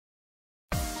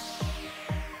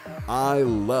I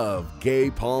Love Gay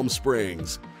Palm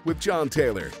Springs with John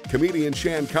Taylor, comedian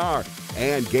Shan Carr,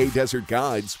 and Gay Desert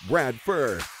Guide's Brad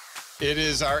Furr. It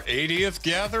is our 80th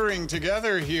gathering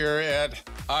together here at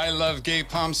I Love Gay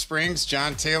Palm Springs.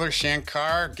 John Taylor, Shan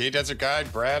Carr, Gay Desert Guide,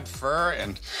 Brad Furr,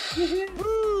 and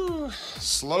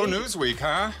slow news week,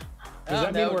 huh? Does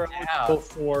that mean we're eligible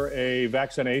for a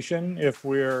vaccination if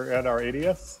we're at our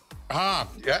 80th?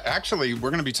 Yeah, actually, we're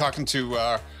going to be talking to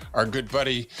our good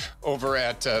buddy over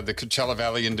at the Coachella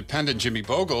Valley Independent, Jimmy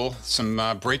Bogle, some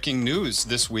breaking news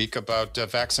this week about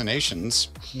vaccinations.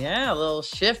 Yeah, a little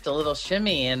shift, a little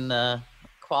shimmy in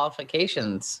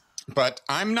qualifications. But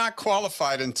I'm not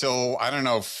qualified until, I don't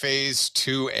know, phase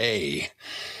 2A,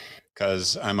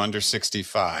 because I'm under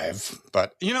 65.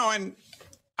 But, you know, and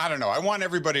I don't know. I want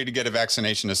everybody to get a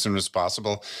vaccination as soon as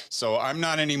possible. So I'm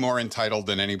not any more entitled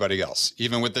than anybody else,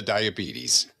 even with the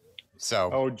diabetes. So.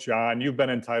 Oh, John, you've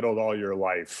been entitled all your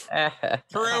life.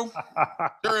 True.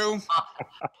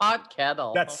 Pot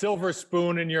kettle. That silver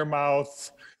spoon in your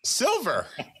mouth. Silver.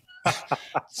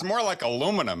 It's more like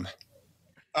aluminum.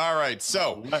 All right,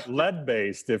 so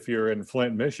lead-based if you're in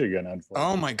Flint, Michigan,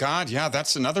 unfortunately. Oh my God, yeah,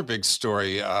 that's another big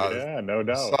story. Yeah, no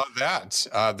doubt. Saw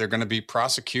that. They're going to be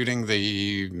prosecuting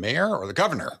the mayor or the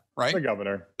governor, right? The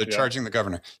governor. They're charging the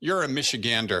governor. You're a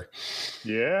Michigander.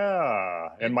 Yeah,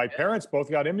 and my parents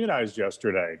both got immunized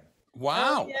yesterday.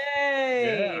 Wow. Oh,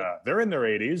 yay. Yeah, they're in their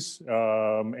 80s.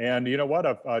 And you know what?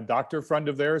 A doctor friend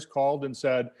of theirs called and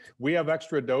said, we have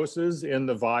extra doses in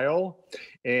the vial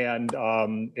and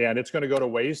it's going to go to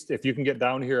waste. If you can get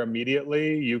down here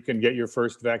immediately, you can get your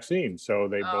first vaccine. So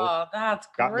they both that's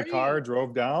got in great. the car,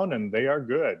 drove down, and they are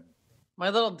good. My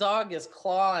little dog is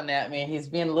clawing at me. He's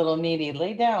being a little needy.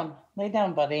 Lay down,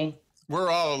 buddy. We're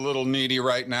all a little needy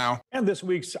right now. And this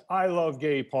week's I Love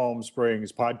Gay Palm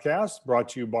Springs podcast brought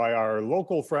to you by our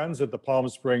local friends at the Palm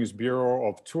Springs Bureau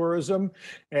of Tourism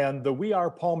and the We Are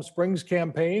Palm Springs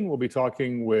campaign. We'll be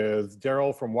talking with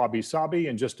Daryl from Wabi Sabi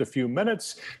in just a few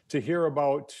minutes to hear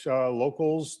about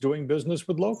locals doing business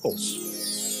with locals.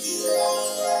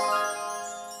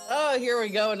 Oh, here we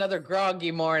go. Another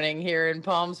groggy morning here in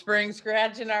Palm Springs,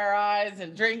 scratching our eyes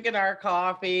and drinking our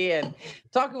coffee and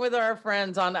talking with our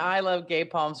friends on I Love Gay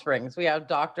Palm Springs. We have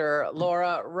Dr.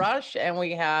 Laura Rush and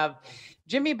we have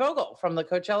Jimmy Bogle from the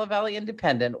Coachella Valley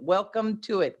Independent. Welcome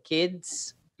to it,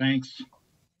 kids. Thanks.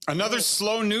 Another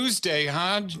slow news day,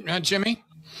 huh, Jimmy?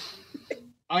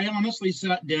 I honestly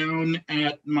sat down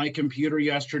at my computer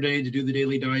yesterday to do the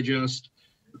Daily Digest.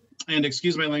 And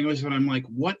excuse my language, but I'm like,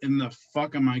 what in the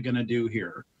fuck am I going to do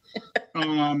here?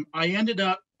 I ended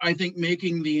up, I think,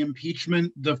 making the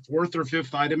impeachment the fourth or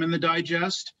fifth item in the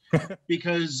digest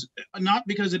because not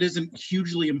because it isn't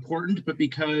hugely important, but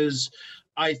because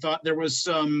I thought there was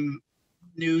some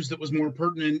news that was more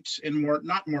pertinent and more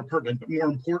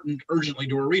important urgently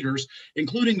to our readers,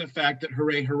 including the fact that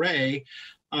hooray,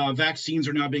 vaccines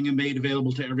are now being made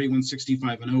available to everyone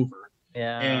 65 and over.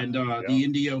 Yeah. And the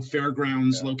Indio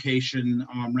Fairgrounds location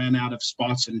ran out of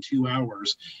spots in 2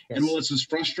 hours. Yes. And while this is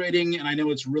frustrating, and I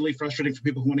know it's really frustrating for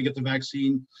people who want to get the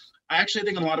vaccine, I actually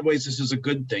think in a lot of ways this is a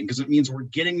good thing because it means we're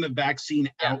getting the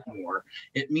vaccine out more.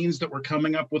 It means that we're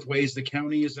coming up with ways the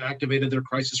county has activated their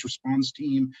crisis response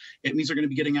team. It means they're going to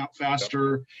be getting out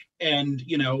faster. And,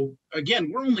 you know,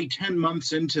 again, we're only 10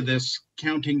 months into this,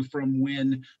 counting from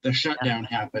when the shutdown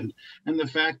happened. And the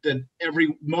fact that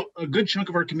a good chunk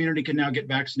of our community can now get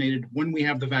vaccinated when we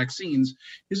have the vaccines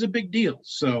is a big deal.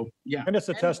 So, yeah. And it's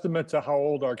a testament to how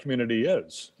old our community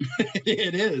is.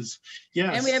 It is.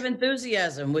 Yes. And we have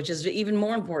enthusiasm, which is even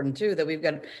more important, too, that we've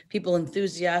got people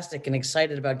enthusiastic and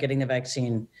excited about getting the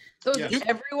vaccine. So is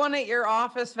everyone at your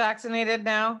office vaccinated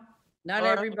now? Not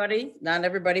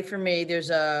everybody for me.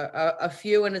 There's a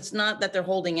few, and it's not that they're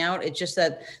holding out. It's just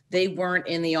that they weren't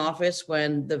in the office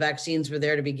when the vaccines were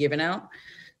there to be given out.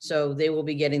 So they will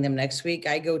be getting them next week.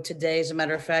 I go today, as a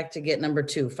matter of fact, to get number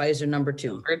 2, Pfizer number 2.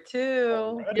 Number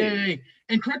 2. Yay.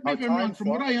 And correct me if I'm wrong, from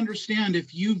what I understand,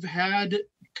 if you've had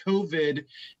COVID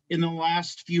in the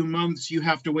last few months, you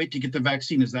have to wait to get the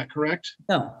vaccine. Is that correct?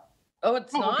 No. Oh,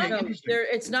 it's not? Okay, No, interesting.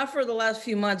 it's not for the last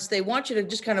few months. They want you to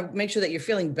just kind of make sure that you're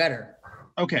feeling better.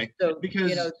 Okay. So,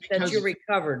 because that you're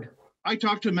recovered. I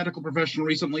talked to a medical professional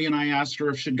recently, and I asked her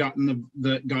if she'd gotten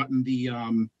the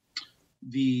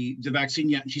vaccine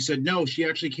yet, and she said no. She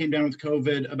actually came down with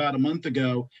COVID about a month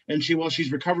ago, and while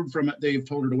she's recovered from it, they've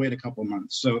told her to wait a couple of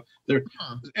months. So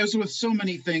as with so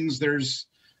many things, there's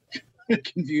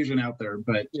confusion out there.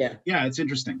 But yeah, it's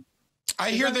interesting. I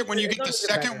hear that when you get the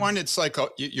second one, it's like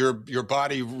your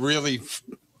body really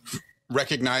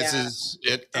recognizes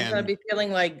it. I'm gonna And be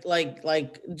feeling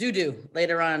like doo-doo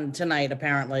later on tonight,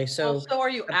 apparently. So So are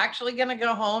you actually going to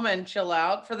go home and chill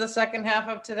out for the second half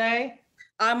of today?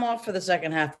 I'm off for the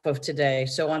second half of today.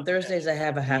 So on Thursdays I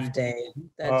have a half day.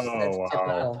 That's Oh, wow.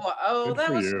 typical. Oh, Good that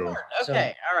for was you. smart. So-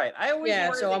 Okay, all right. I always Yeah,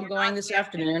 worry so that I'm you're going not this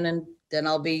camping. afternoon, and then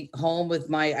I'll be home with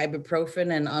my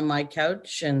ibuprofen and on my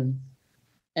couch and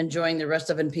enjoying the rest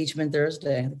of Impeachment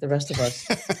Thursday, the rest of us.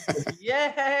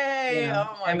 Yay! you know,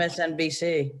 Oh my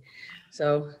MSNBC.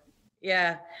 So,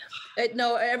 yeah,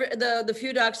 the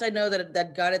few docs I know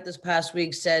that got it this past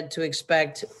week said to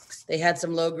expect. They had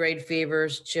some low grade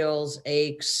fevers, chills,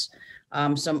 aches,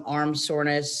 some arm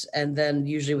soreness, and then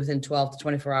usually within 12 to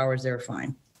 24 hours they were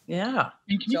fine. yeah.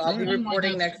 And can you So I'll be explain why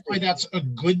reporting that's- next why week. that's a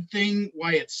good thing,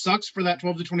 why it sucks for that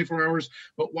 12 to 24 hours,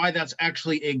 but why that's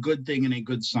actually a good thing and a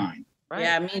good sign. Right.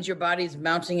 Yeah, it means your body's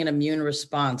mounting an immune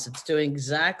response. It's doing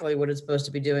exactly what it's supposed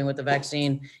to be doing, what the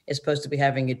vaccine is supposed to be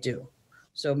having it do.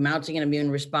 So mounting an immune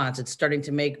response, it's starting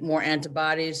to make more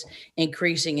antibodies,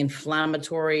 increasing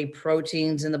inflammatory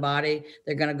proteins in the body.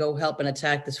 They're going to go help and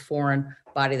attack this foreign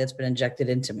body that's been injected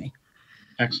into me.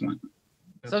 Excellent.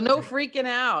 So no freaking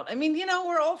out. I mean,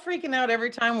 we're all freaking out every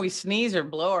time we sneeze or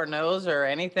blow our nose or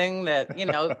anything that,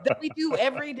 that we do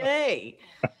every day.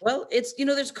 Well, it's,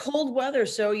 there's cold weather.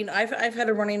 So, I've had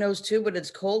a runny nose too, but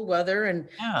it's cold weather, and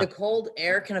Yeah. the cold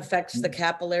air can affect the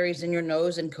capillaries in your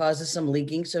nose and causes some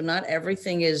leaking. So not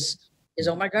everything is,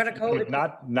 oh my God, a cold.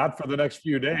 Not for the next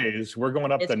few days. We're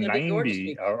going up It's to gonna be gorgeous 90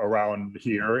 week. around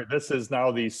here. This is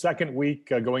now the second week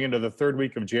going into the third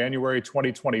week of January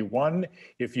 2021.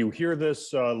 If you hear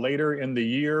this later in the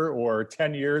year or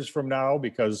 10 years from now,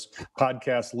 because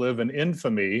podcasts live in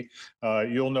infamy,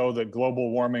 you'll know that global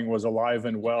warming was alive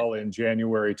and well in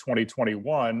January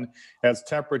 2021 as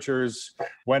temperatures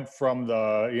went from the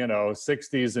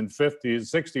 60s and 50s,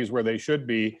 60s where they should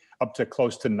be, up to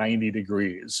close to 90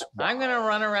 degrees. I'm going to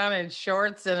run around in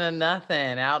shorts and a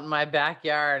nothing out in my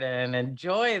backyard and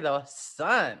enjoy the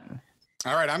sun.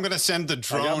 all right, I'm going to send the got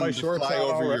drone my to shorts fly out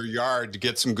over already. your yard to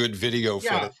get some good video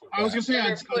Yeah, footage. I was gonna say,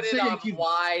 Better I'd put say it on if you,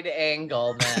 wide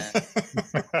angle then.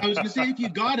 I was gonna say if you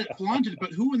got it, flaunt it.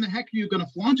 But who in the heck are you gonna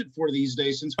flaunt it for these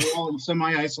days, since we're all in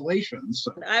semi-isolation?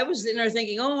 So. I was in there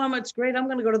thinking, oh, it's great. I'm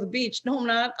going to go to the beach. No, I'm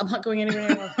not. I'm not going anywhere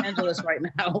in Los Angeles right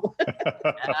now.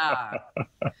 Yeah.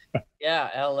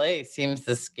 Yeah, LA seems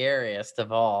the scariest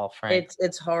of all, Frank.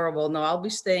 It's horrible. No, I'll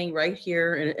be staying right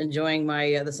here and enjoying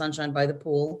my the sunshine by the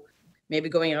pool. Maybe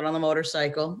going out on the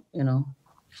motorcycle.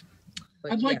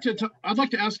 But I'd like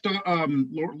to ask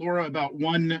Laura about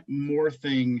one more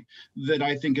thing that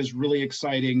I think is really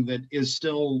exciting that is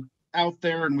still out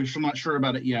there and we're still not sure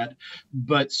about it yet.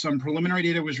 But some preliminary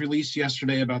data was released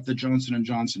yesterday about the Johnson &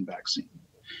 Johnson vaccine.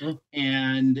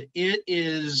 And it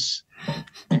is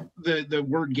the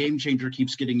word game changer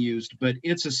keeps getting used, but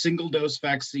it's a single dose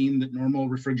vaccine that normal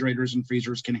refrigerators and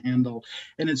freezers can handle.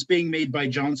 And it's being made by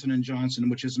Johnson & Johnson,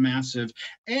 which is massive.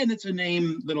 And it's a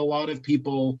name that a lot of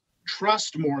people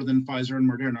trust more than Pfizer and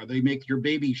Moderna. They make your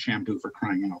baby shampoo, for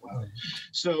crying out loud.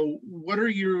 So what are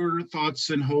your thoughts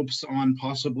and hopes on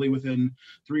possibly within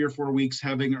 3 or 4 weeks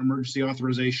having emergency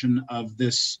authorization of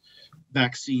this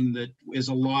vaccine that is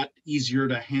a lot easier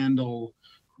to handle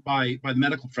by the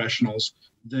medical professionals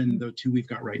than the two we've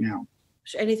got right now?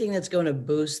 anything that's going to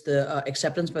boost the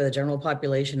acceptance by the general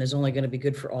population is only going to be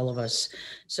good for all of us.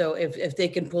 So if they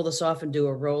can pull this off and do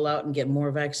a rollout and get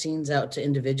more vaccines out to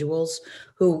individuals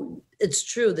who, it's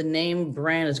true, the name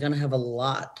brand is going to have a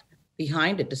lot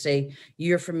behind it to say,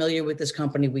 you're familiar with this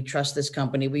company, we trust this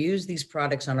company, we use these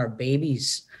products on our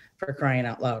babies, for crying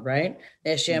out loud, right?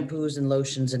 They have shampoos and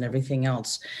lotions and everything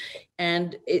else.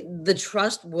 And the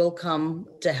trust will come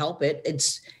to help it.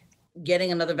 It's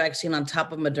getting another vaccine on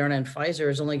top of Moderna and Pfizer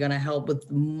is only going to help with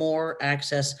more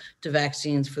access to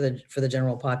vaccines for the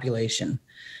general population.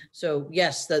 So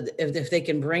yes, if they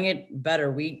can bring it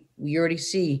better, we already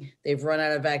see they've run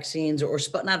out of vaccines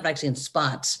not vaccines,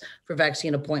 spots for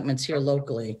vaccine appointments here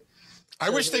locally. I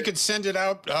wish they could send it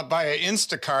out by an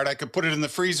Instacart. I could put it in the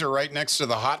freezer right next to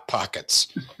the Hot Pockets.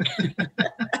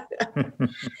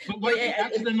 But what if you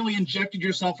accidentally injected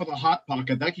yourself with a Hot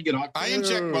Pocket? That could get awkward.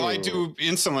 I do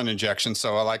insulin injections,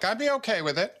 so I'd be okay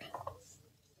with it.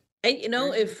 And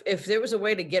if there was a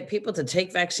way to get people to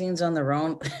take vaccines on their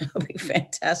own, it would be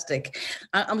fantastic.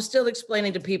 I'm still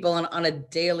explaining to people on a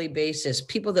daily basis,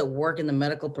 people that work in the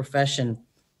medical profession,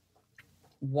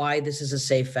 why this is a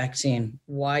safe vaccine,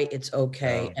 why it's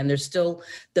okay. Oh. And there's still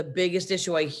the biggest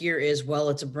issue I hear is, well,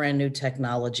 it's a brand new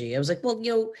technology. I was like, well,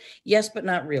 yes, but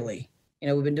not really.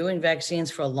 We've been doing vaccines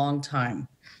for a long time.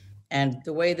 And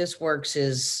the way this works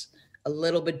is a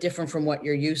little bit different from what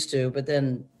you're used to, but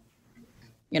then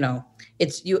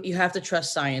it's you have to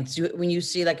trust science. When you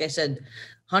see, like I said,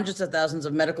 hundreds of thousands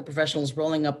of medical professionals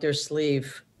rolling up their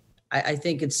sleeve, I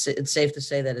think it's safe to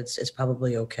say that it's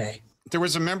probably okay. There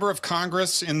was a member of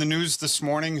Congress in the news this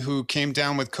morning who came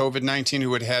down with COVID-19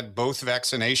 who had both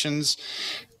vaccinations.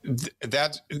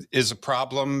 That is a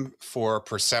problem for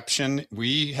perception.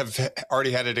 We have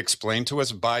already had it explained to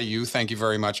us by you. Thank you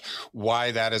very much.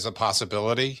 Why that is a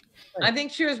possibility. I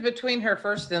think she was between her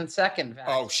first and second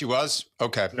vaccine. Oh, she was?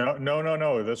 Okay.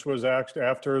 No. This was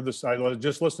after this. I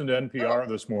just listened to NPR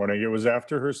this morning. It was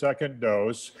after her second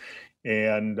dose.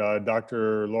 And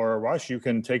Dr. Laura Rush, you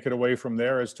can take it away from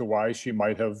there as to why she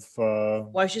might have.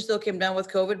 Why she still came down with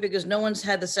COVID, because no one's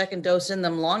had the second dose in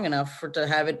them long enough to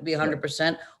have it be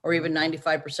 100% or even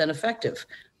 95% effective.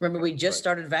 Remember, we just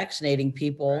started vaccinating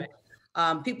people.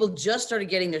 People just started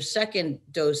getting their second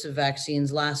dose of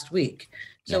vaccines last week.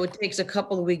 So it takes a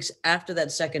couple of weeks after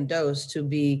that second dose to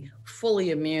be fully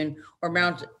immune or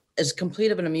mount as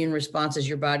complete of an immune response as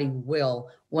your body will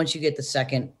once you get the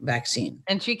second vaccine.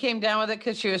 And she came down with it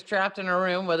because she was trapped in a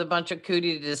room with a bunch of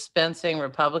cootie dispensing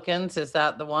Republicans. Is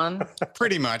that the one?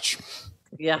 Pretty much.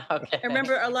 Yeah. Okay. And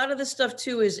remember, a lot of this stuff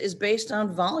too is based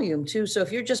on volume too. So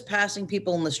if you're just passing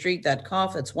people in the street that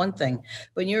cough, that's one thing.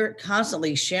 But you're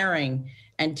constantly sharing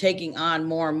and taking on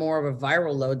more and more of a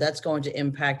viral load, that's going to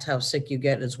impact how sick you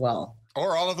get as well.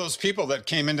 Or all of those people that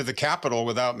came into the Capitol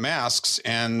without masks,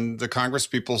 and the Congress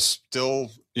people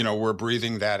still, were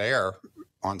breathing that air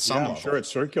on some level. I'm sure it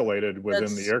circulated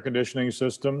within the air conditioning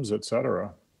systems, et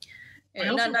cetera.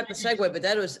 And not the segue, but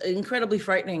that was incredibly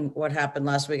frightening what happened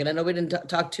last week. And I know we didn't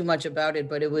talk too much about it,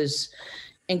 but it was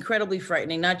incredibly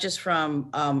frightening, not just from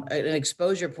an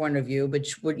exposure point of view, but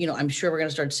I'm sure we're going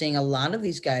to start seeing a lot of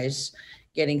these guys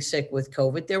getting sick with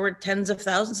COVID. There were tens of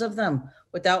thousands of them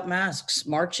without masks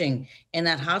marching in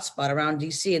that hotspot around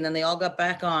DC. And then they all got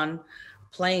back on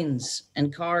planes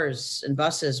and cars and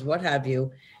buses, what have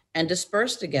you, and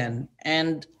dispersed again.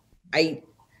 And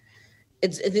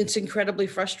it's incredibly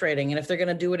frustrating. And if they're going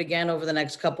to do it again over the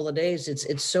next couple of days,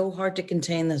 it's so hard to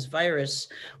contain this virus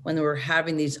when we're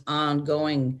having these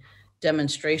ongoing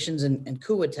demonstrations and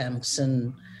coup attempts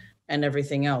and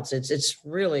everything else. It's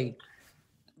really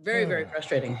very, very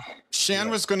frustrating. Shan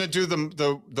was going to do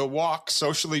the walk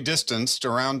socially distanced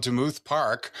around Demuth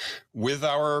Park with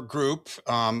our group,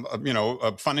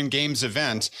 a fun and games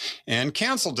event, and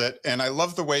canceled it. And I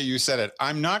love the way you said it.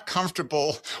 I'm not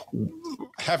comfortable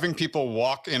having people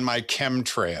walk in my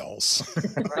chemtrails.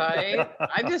 Right?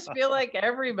 I just feel like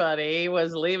everybody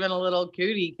was leaving a little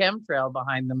cootie chemtrail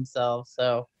behind themselves.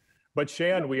 So. But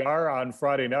Shan, we are on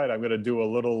Friday night. I'm going to do a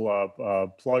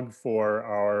little plug for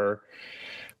our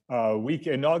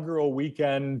inaugural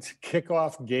weekend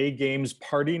kickoff gay games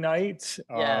party night.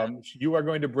 You are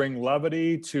going to bring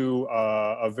levity to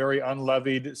a very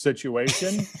unleavened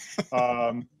situation.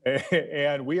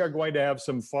 And we are going to have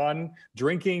some fun.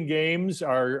 Drinking games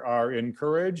are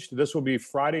encouraged. This will be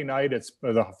Friday night. It's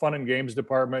the fun and games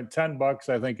department, $10,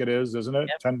 I think it is, isn't it?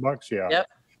 Yep. $10, yeah. Yep.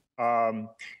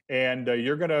 And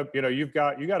you're gonna, you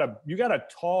got a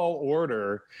tall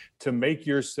order to make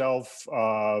yourself, put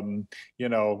on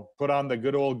the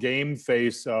good old game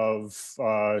face of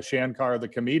Shankar the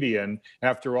comedian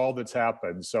after all that's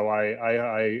happened. So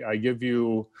I give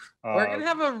you. We're gonna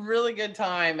have a really good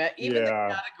time. Even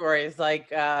the categories,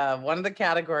 like one of the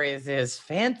categories is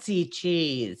fancy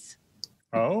cheese.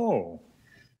 Oh.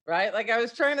 Right? Like I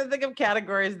was trying to think of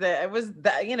categories that it was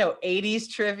that, 80s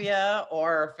trivia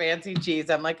or fancy cheese.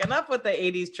 I'm like, enough with the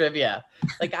 80s trivia.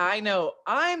 Like I know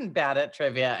I'm bad at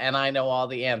trivia and I know all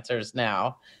the answers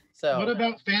now. So what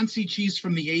about fancy cheese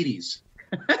from the 80s?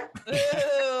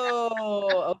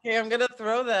 Oh, okay. I'm going to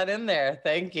throw that in there.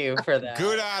 Thank you for that.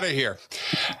 Good out of here.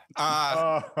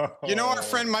 Our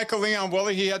friend Michael Leon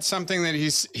Woolley, he had something that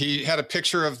he had a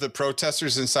picture of the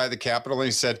protesters inside the Capitol and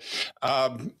he said,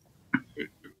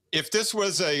 if this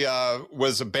was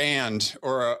a band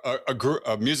or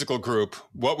a musical group,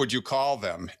 what would you call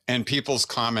them? And people's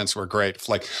comments were great,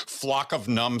 like Flock of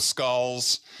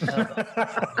Numbskulls,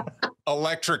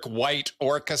 Electric White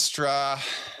Orchestra,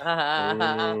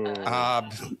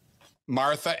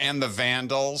 Martha and the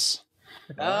Vandals.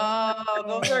 Oh,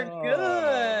 those are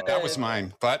good. That was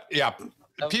mine, but yeah.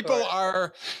 People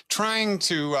are trying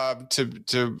to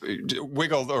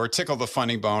wiggle or tickle the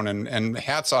funny bone, and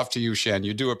hats off to you, Shan.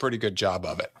 You do a pretty good job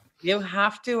of it. You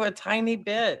have to a tiny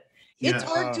bit. It's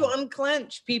hard to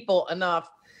unclench people enough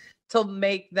to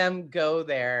make them go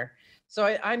there. So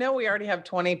I know we already have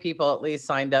 20 people at least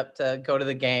signed up to go to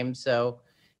the game. So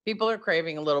people are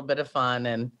craving a little bit of fun,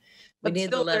 and We but need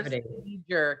the still there's levity. a knee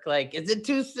jerk. Like, is it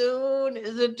too soon?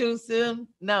 Is it too soon?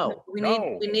 No.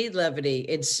 No. We need levity.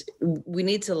 We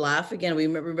need to laugh again. We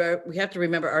have to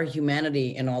remember our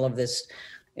humanity in all of this.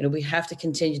 You know, we have to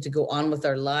continue to go on with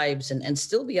our lives and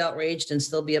still be outraged and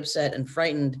still be upset and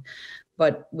frightened.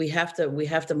 But we have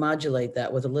to modulate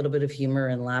that with a little bit of humor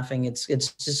and laughing. It's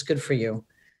just good for you.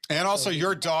 And also,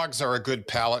 your dogs are a good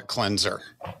palate cleanser.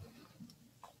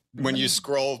 When you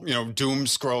scroll, doom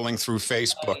scrolling through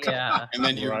Facebook, Yeah. and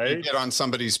then you Right. get on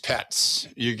somebody's pets,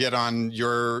 you get on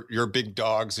your big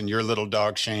dogs and your little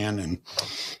dog Shan, and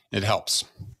it helps.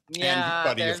 Yeah,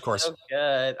 Buddy, of they're course. so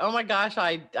good. Oh my gosh,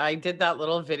 I did that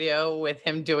little video with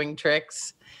him doing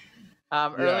tricks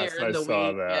earlier I in the saw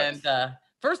week. that. And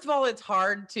first of all, it's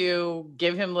hard to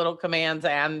give him little commands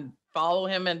and follow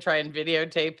him and try and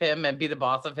videotape him and be the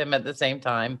boss of him at the same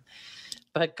time.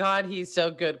 But God, he's so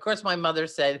good. Of course, my mother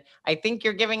said, I think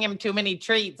you're giving him too many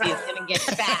treats. He's going to get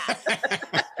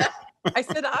fat. I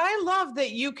said, I love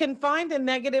that you can find a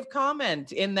negative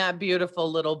comment in that beautiful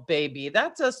little baby.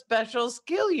 That's a special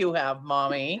skill you have,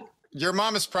 Mommy. Your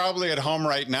mom is probably at home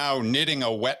right now knitting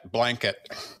a wet blanket.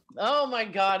 Oh my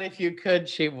God, if you could,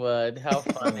 she would. How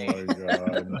funny. Oh my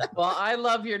God. Well, I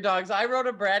love your dogs. I wrote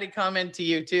a bratty comment to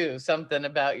you too, something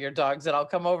about your dogs that I'll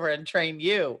come over and train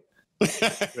you.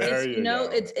 There you go.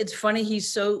 It's funny. He's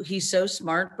so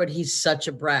smart, but he's such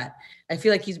a brat. I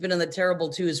feel like he's been in the terrible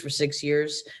twos for 6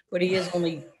 years, but he is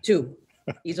only 2.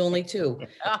 He's only 2.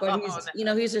 But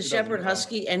he's a shepherd know.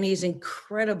 husky, and he's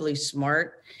incredibly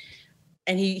smart.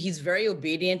 And he's very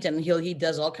obedient, and he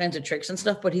does all kinds of tricks and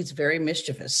stuff, but he's very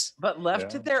mischievous. But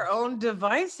left to Yeah. their own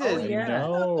devices. Oh, yeah. I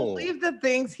know. Believe the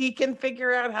things he can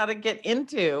figure out how to get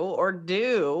into or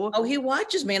do. Oh, he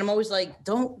watches me, and I'm always like,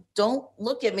 don't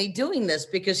look at me doing this,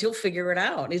 because he'll figure it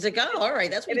out. And he's like, oh, all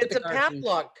right, that's what And you it's a get the cartoons.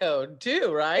 Pavlov code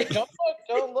too, right? Don't look,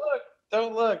 don't look,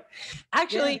 don't look.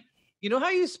 Actually, you know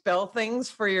how you spell things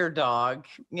for your dog?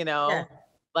 Yeah.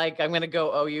 Like I'm going to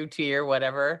go O-U-T or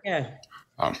whatever. Yeah.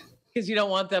 Because you don't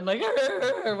want them like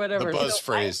or whatever. The buzz So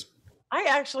phrase. I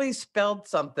actually spelled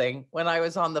something when I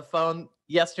was on the phone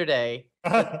yesterday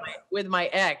with my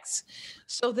ex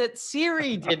so that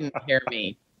Siri didn't hear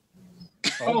me.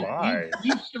 Oh my.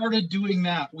 We've started doing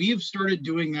that. We've started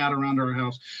doing that around our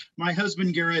house. My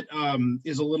husband Garrett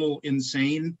is a little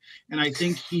insane, and I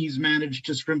think he's managed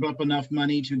to scrimp up enough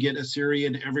money to get a Siri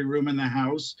in every room in the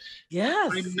house.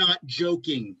 Yes. I'm not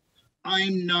joking.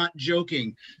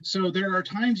 So there are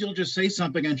times you'll just say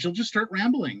something and she'll just start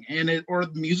rambling, or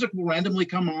the music will randomly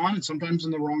come on, and sometimes in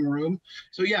the wrong room.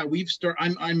 So yeah,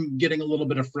 I'm getting a little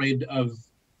bit afraid of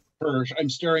her. I'm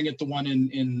staring at the one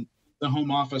in the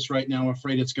home office right now,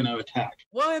 afraid it's going to attack.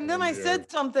 Well, and then Oh, I dear. said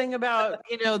something about,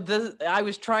 I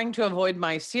was trying to avoid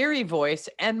my Siri voice,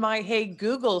 and my Hey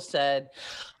Google said,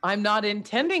 I'm not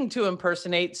intending to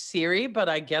impersonate Siri, but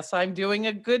I guess I'm doing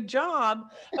a good job.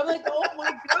 I'm like, oh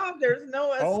my God, there's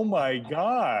no. Oh my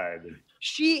God.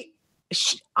 I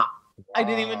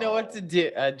didn't even know what to do.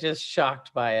 Just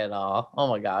shocked by it all. Oh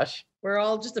my gosh. We're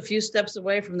all just a few steps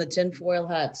away from the tinfoil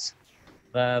hats.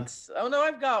 Oh no,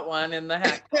 I've got one in the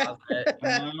hat closet.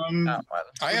 Got one.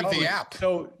 I have the app.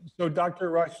 So Dr.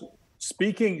 Rush,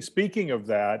 speaking of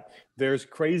that, there's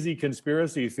crazy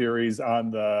conspiracy theories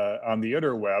on the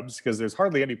interwebs, because there's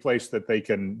hardly any place that they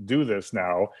can do this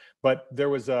now. But there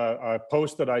was a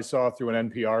post that I saw through an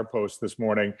NPR post this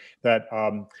morning that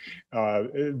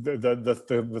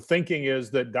the thinking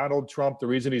is that Donald Trump, the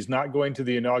reason he's not going to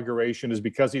the inauguration is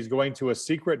because he's going to a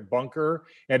secret bunker,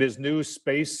 and his new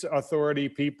space authority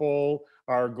people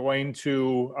are going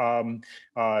to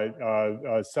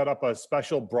set up a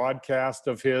special broadcast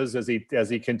of his as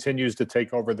he continues to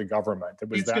take over the government.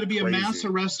 It's going to be a mass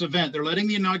arrest event. They're letting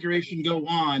the inauguration go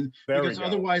on because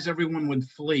otherwise everyone would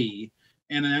flee.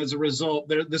 And as a result,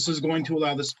 this is going to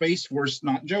allow the Space Force,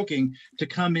 not joking, to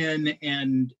come in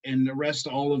and arrest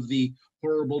all of the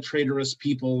horrible traitorous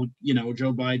people,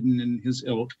 Joe Biden and his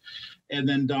ilk. And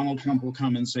then Donald Trump will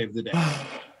come and save the day.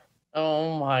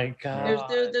 Oh my God.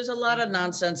 There's a lot of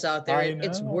nonsense out there.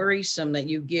 It's worrisome that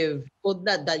you give,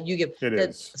 that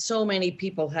so many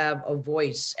people have a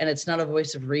voice, and it's not a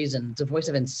voice of reason. It's a voice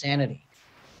of insanity.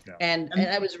 Yeah. And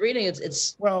I was reading,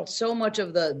 it's so much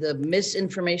of the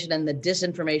misinformation and the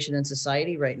disinformation in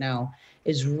society right now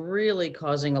is really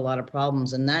causing a lot of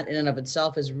problems. And that in and of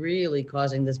itself is really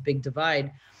causing this big divide,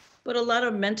 but a lot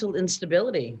of mental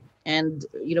instability, and,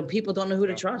 people don't know who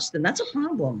to trust. And that's a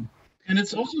problem. And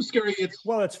it's also scary. It's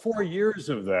 4 years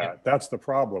of that. That's the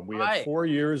problem. We had 4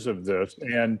 years of this,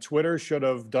 and Twitter should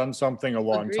have done something a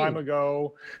long time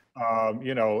ago.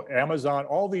 Amazon,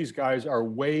 all these guys are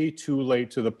way too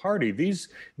late to the party.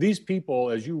 These people,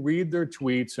 as you read their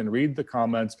tweets and read the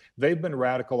comments, they've been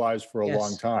radicalized for a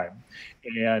long time.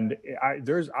 And I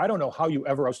don't know how you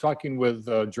ever, I was talking with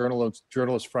a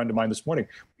journalist friend of mine this morning.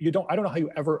 I don't know how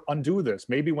you ever undo this.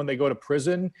 Maybe when they go to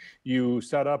prison, you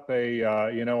set up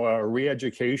a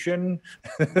re-education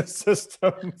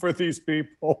system for these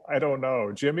people. I don't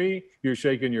know. Jimmy, you're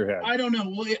shaking your head. I don't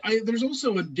know. Well, there's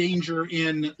also a danger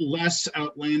in less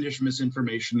outlandish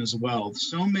misinformation as well.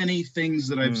 So many things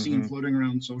that I've seen floating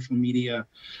around social media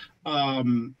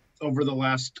over the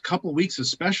last couple of weeks,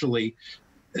 especially,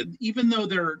 even though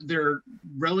they're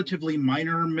relatively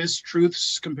minor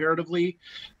mistruths comparatively,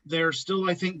 they're still,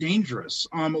 I think, dangerous.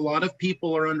 A lot of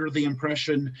people are under the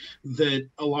impression that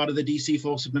a lot of the DC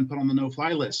folks have been put on the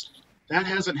no-fly list. That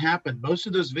hasn't happened. Most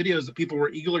of those videos that people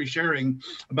were eagerly sharing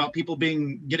about people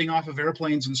getting off of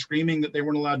airplanes and screaming that they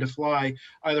weren't allowed to fly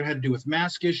either had to do with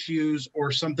mask issues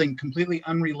or something completely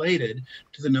unrelated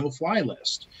to the no-fly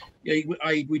list.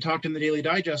 We talked in the Daily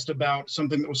Digest about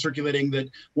something that was circulating, that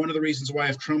one of the reasons why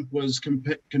if Trump was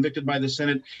convicted by the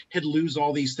Senate, he'd lose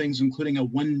all these things, including a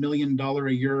 $1 million a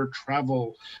year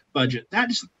travel budget.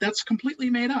 That's completely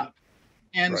made up.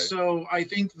 And so I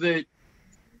think that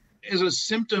as a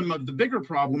symptom of the bigger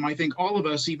problem, I think all of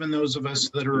us, even those of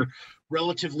us that are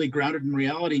relatively grounded in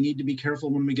reality, need to be careful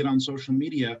when we get on social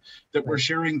media that we're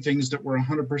sharing things that we're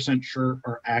 100% sure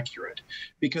are accurate.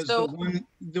 Because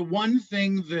the one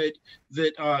thing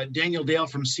that Daniel Dale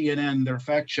from CNN, their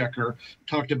fact checker,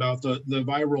 talked about, the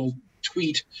viral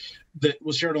tweet that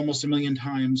was shared almost 1 million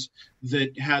times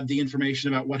that had the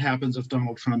information about what happens if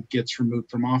Donald Trump gets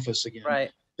removed from office again. Right.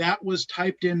 That was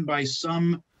typed in by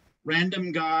some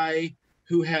random guy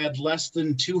who had less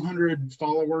than 200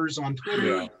 followers on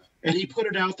Twitter, and he put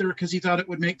it out there because he thought it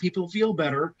would make people feel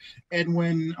better. And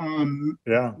when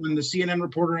the CNN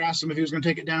reporter asked him if he was going to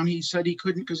take it down, he said he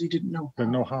couldn't because he didn't know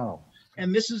how.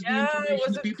 And this is the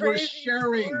information that people are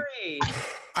sharing. Story.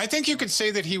 I think you could say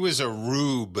that he was a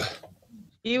rube.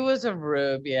 He was a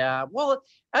rube, yeah. Well,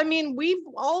 I mean, we've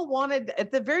all wanted,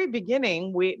 at the very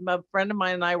beginning, a friend of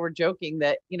mine and I were joking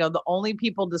that, the only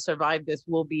people to survive this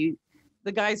will be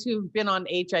the guys who've been on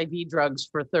HIV drugs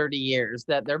for 30 years,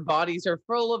 that their bodies are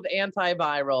full of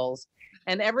antivirals,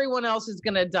 and everyone else is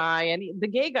going to die. And the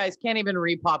gay guys can't even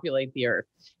repopulate the earth.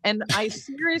 And I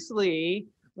seriously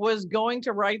was going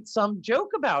to write some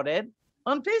joke about it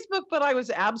on Facebook, but I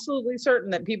was absolutely certain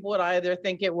that people would either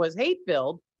think it was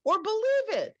hate-filled or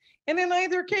believe it. And in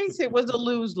either case, it was a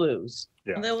lose-lose.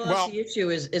 Yeah. The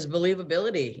issue is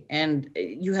believability. And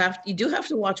you do have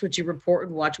to watch what you report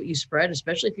and watch what you spread,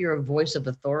 especially if you're a voice of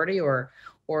authority or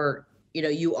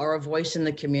you are a voice in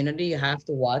the community. You have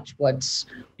to watch what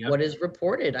is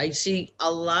reported. I see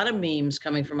a lot of memes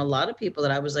coming from a lot of people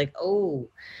that I was like, oh,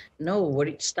 no,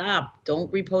 stop.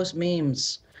 Don't repost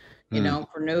memes,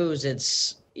 for news.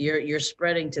 It's you're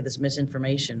spreading to this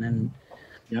misinformation. And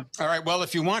Yep. All right. Well,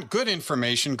 if you want good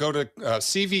information, go to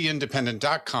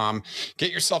cvindependent.com.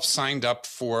 Get yourself signed up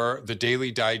for the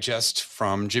Daily Digest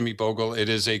from Jimmy Bogle. It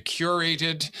is a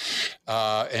curated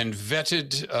and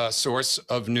vetted source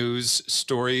of news,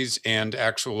 stories, and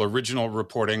actual original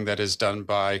reporting that is done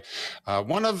by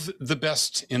one of the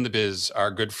best in the biz,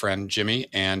 our good friend Jimmy,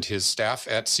 and his staff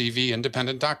at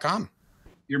cvindependent.com.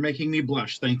 You're making me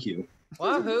blush. Thank you.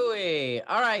 Wahooey.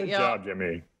 All right. Good job,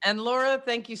 Jimmy. And Laura,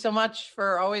 thank you so much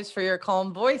for your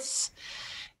calm voice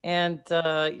and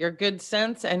your good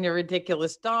sense and your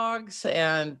ridiculous dogs.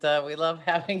 And we love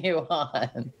having you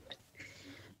on.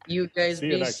 You guys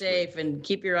be safe and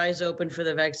keep your eyes open for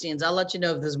the vaccines. I'll let you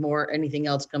know if there's anything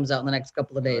else comes out in the next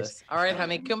couple of days. All right,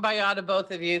 honey. Kumbaya to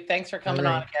both of you. Thanks for coming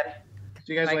on again.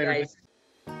 See you guys later. Guys.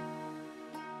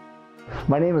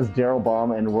 My name is Daryl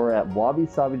Baum, and we're at Wabi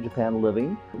Sabi Japan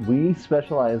Living. We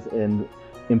specialize in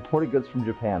imported goods from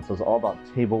Japan, so it's all about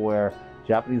tableware,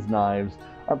 Japanese knives,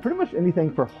 pretty much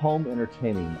anything for home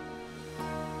entertaining.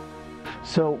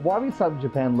 So Wabi Sabi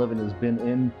Japan Living has been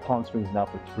in Palm Springs now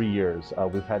for 3 years.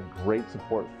 We've had great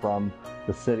support from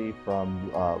the city, from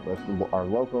our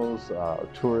locals,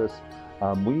 tourists.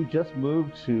 We just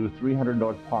moved to 300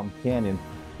 North Palm Canyon.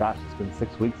 Gosh, it's been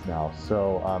 6 weeks now.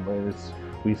 So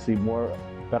we see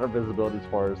better visibility as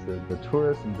far as the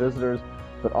tourists and visitors,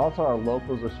 but also our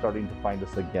locals are starting to find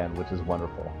us again, which is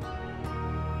wonderful.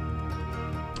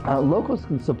 Locals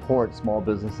can support small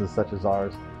businesses such as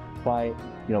ours by,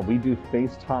 we do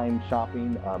FaceTime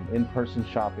shopping, in-person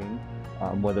shopping,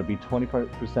 whether it be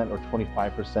 20% or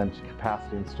 25%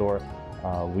 capacity in store.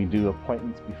 We do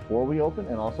appointments before we open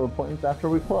and also appointments after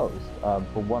we close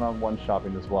for one-on-one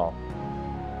shopping as well.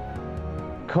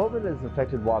 COVID has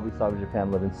affected Wabi Sabi Japan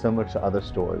Living so much to other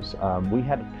stores. We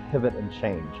had to pivot and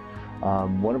change.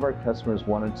 One of our customers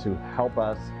wanted to help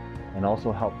us and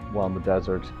also help Well in the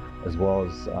Desert, as well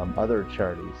as other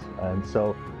charities. And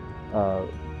so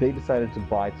they decided to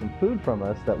buy some food from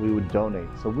us that we would donate.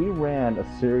 So we ran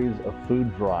a series of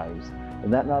food drives,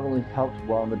 and that not only helped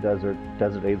Well in the Desert,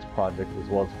 Desert AIDS Project, as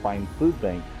well as Find Food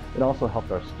Bank, it also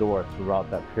helped our store throughout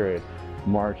that period,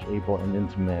 March, April, and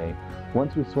into May.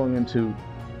 Once we swung into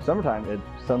summertime,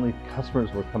 suddenly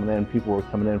customers were coming in, people were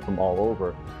coming in from all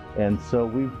over. And so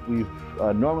we've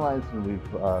normalized, and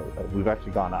we've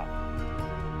actually gone up.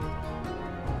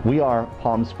 We are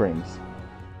Palm Springs.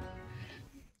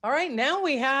 All right, now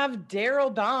we have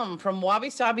Daryl Baum from Wabi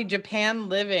Sabi Japan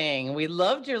Living. We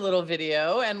loved your little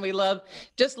video, and we love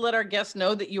just let our guests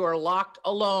know that you are locked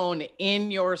alone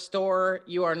in your store.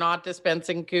 You are not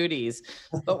dispensing cooties,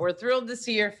 but we're thrilled to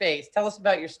see your face. Tell us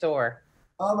about your store.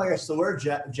 Oh my gosh, so we're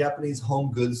a Japanese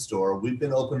home goods store. We've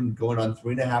been open going on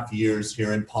 3.5 years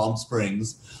here in Palm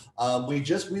Springs. We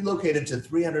just relocated to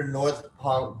 300 North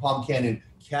Palm Canyon,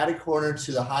 catty corner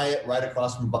to the Hyatt, right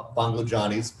across from Bongo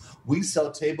Johnny's. We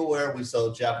sell tableware, we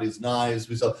sell Japanese knives,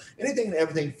 we sell anything and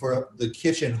everything for the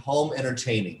kitchen, home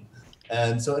entertaining.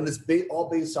 And so, and it's all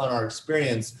based on our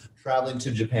experience traveling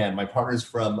to Japan. My partner's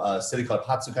from a city called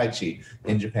Hatsukaichi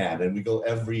in Japan, and we go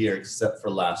every year except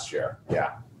for last year.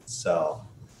 Yeah,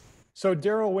 So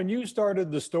Daryl, when you started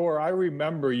the store, I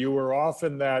remember you were off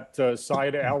in that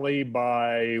side alley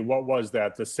by, what was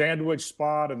that, the sandwich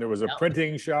spot, and there was a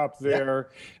printing shop there.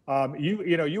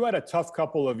 You had a tough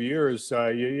couple of years.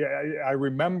 I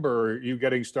remember you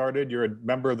getting started. You're a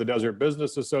member of the Desert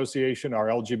Business Association, our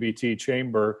LGBT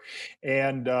chamber,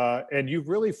 and you've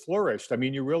really flourished. I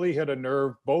mean, you really hit a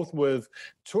nerve both with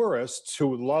tourists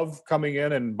who love coming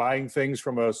in and buying things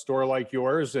from a store like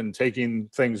yours and taking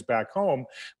things back home.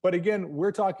 But again,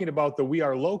 we're talking about the We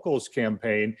Are Locals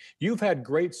campaign. You've had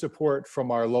great support from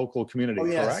our local community,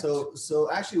 correct? So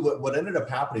actually what ended up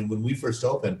happening when we first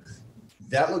opened,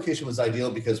 that location was ideal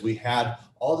because we had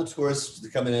all the tourists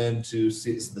coming in to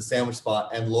see the sandwich spot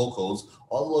and locals,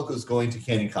 all the locals going to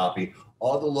Canyon Coffee,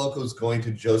 all the locals going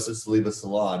to Joseph Saliba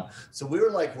Salon. So we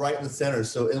were like right in the center.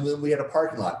 So, and then we had a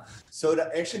parking lot. So it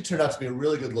actually turned out to be a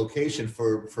really good location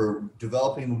for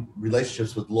developing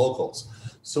relationships with locals.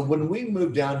 So when we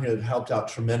moved down here, it helped out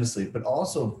tremendously, but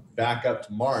also back up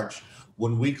to March,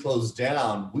 when we closed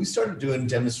down, we started doing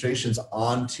demonstrations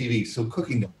on TV. So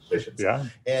cooking demonstrations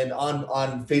and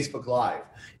on Facebook Live.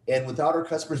 And without our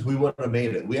customers, we wouldn't have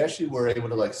made it. We actually were able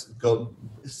to go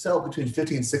sell between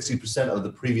 50 and 60% of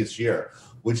the previous year,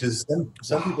 which is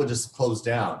some people just closed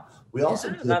down. We also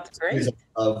did that's great.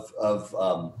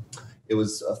 It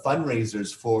was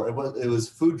fundraisers for, it was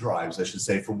food drives, I should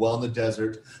say, for Well in the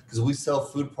Desert, because we sell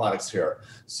food products here.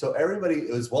 So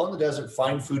it was Well in the Desert,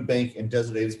 Find Food Bank, and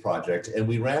Desert AIDS Project. And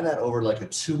we ran that over like a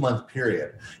 2-month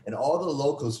period. And all the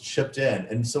locals chipped in.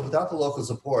 And so without the local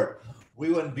support, we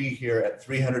wouldn't be here at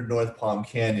 300 North Palm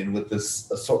Canyon with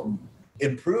this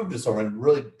improved assortment,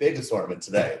 really big assortment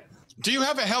today. Do you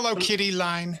have a Hello Kitty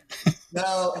line?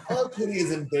 No, Hello Kitty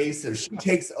is invasive. She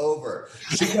takes over.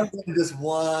 She comes in just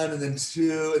 1 and then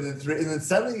 2 and then 3, and then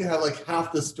suddenly you have like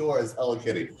half the store is Hello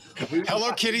Kitty.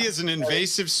 Hello Kitty is an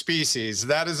invasive species.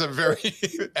 That is a very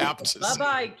apt to say.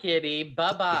 Bye-bye, kitty.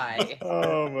 Bye-bye.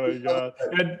 Oh my God.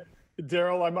 And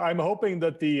Daryl, I'm hoping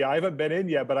that I haven't been in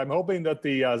yet, but I'm hoping that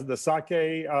the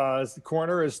sake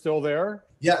corner is still there.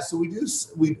 Yeah, so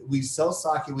we sell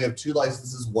sake. We have 2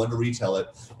 licenses, 1 to retail it.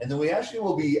 And then we actually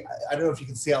will be, I don't know if you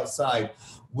can see outside,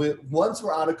 once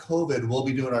we're out of COVID, we'll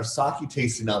be doing our sake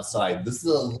tasting outside. This is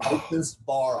a licensed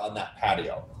bar on that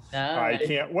patio. I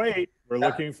can't wait. We're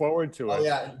looking forward to it. Oh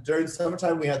yeah, during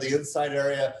summertime we have the inside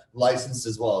area licensed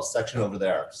as well, a section over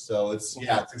there. So it's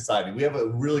exciting. We have a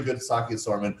really good sake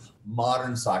assortment,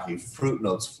 modern sake, fruit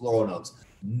notes, floral notes,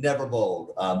 never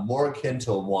bold, more akin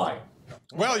to a wine.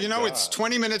 Well, it's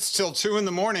 20 minutes till 2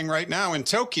 a.m. right now in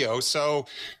Tokyo. So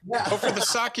go for the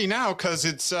sake now because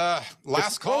it's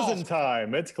last call. Closing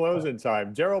time. It's closing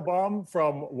time. Daryl Baum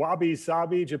from Wabi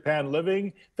Sabi Japan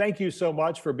Living. Thank you so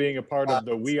much for being a part of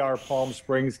the We Are Palm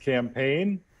Springs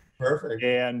campaign. Perfect.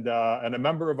 And a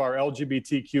member of our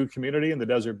LGBTQ community in the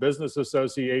Desert Business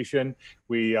Association.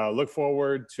 We look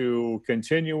forward to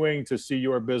continuing to see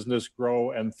your business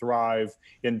grow and thrive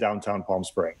in downtown Palm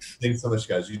Springs. Thanks so much,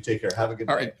 guys. You take care. Have a good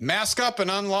day. All right, mask up and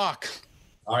unlock.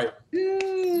 All right.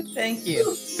 Thank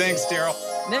you. Thanks, Daryl.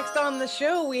 Next on the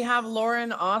show, we have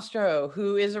Lauren Ostro,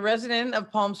 who is a resident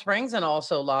of Palm Springs and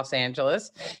also Los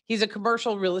Angeles. He's a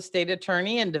commercial real estate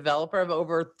attorney and developer of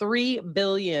over $3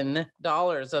 billion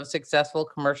of successful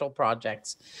commercial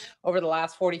projects over the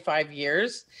last 45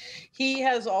 years. He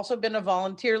has also been a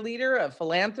volunteer leader, a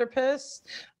philanthropist,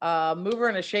 a mover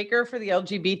and a shaker for the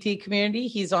LGBT community.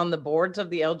 He's on the boards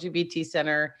of the LGBT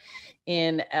Center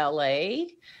in LA.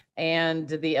 And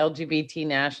the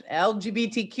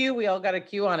LGBTQ, we all got a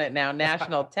Q on it now,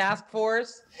 National Task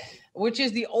Force, which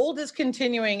is the oldest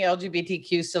continuing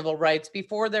LGBTQ civil rights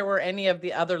before there were any of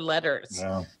the other letters.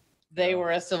 Yeah. They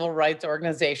were a civil rights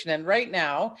organization. And right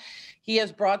now, he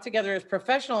has brought together his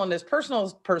professional and his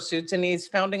personal pursuits, and he's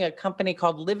founding a company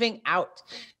called Living Out,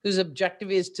 whose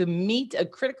objective is to meet a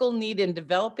critical need in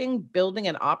developing, building,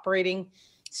 and operating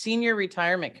senior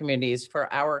retirement communities for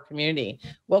our community.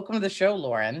 Welcome to the show,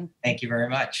 Lauren. Thank you very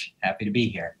much. Happy to be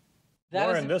here.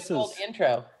 Lauren, That is a old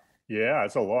intro. Yeah,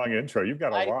 it's a long intro. You've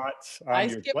got a lot on I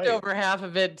your skipped plate. over half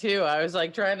of it too. I was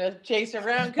like trying to chase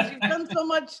around because you've done so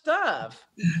much stuff.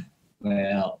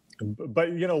 Well, But,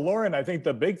 Lauren, I think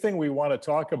the big thing we want to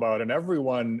talk about, and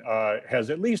everyone has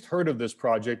at least heard of this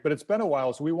project, but it's been a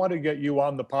while, so we want to get you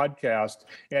on the podcast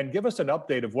and give us an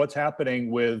update of what's happening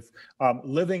with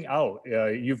Living Out.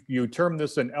 You term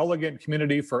this an elegant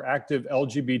community for active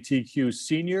LGBTQ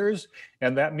seniors,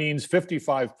 and that means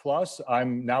 55 plus.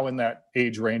 I'm now in that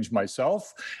age range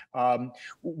myself.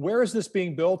 Where is this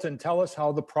being built, and tell us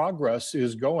how the progress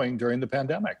is going during the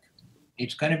pandemic?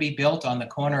 it's going to be built on the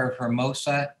corner of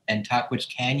Hermosa and Tuckwitz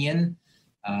Canyon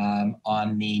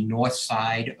on the north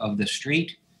side of the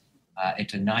street.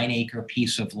 It's a 9-acre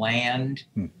piece of land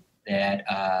that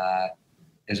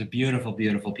is a beautiful,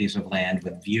 beautiful piece of land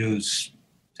with views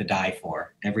to die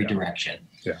for every direction.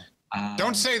 Yeah.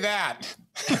 Don't say that.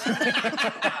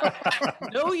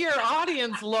 Know your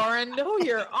audience, Lauren. Know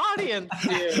your audience,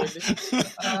 dude.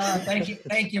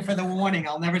 Thank you for the warning.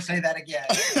 I'll never say that again.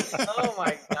 Oh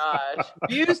my gosh.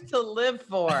 Views to live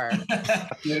for.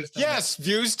 Yes,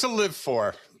 views to live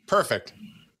for. Perfect.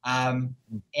 And,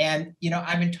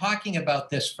 I've been talking about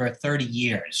this for 30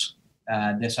 years,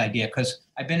 this idea, because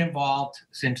I've been involved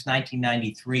since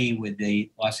 1993 with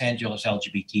the Los Angeles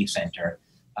LGBT Center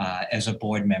as a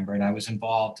board member. And I was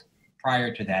involved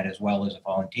prior to that as well as a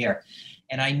volunteer.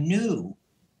 And I knew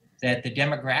that the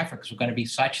demographics were going to be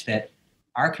such that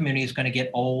our community is going to get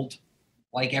old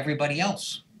like everybody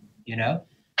else,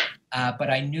 but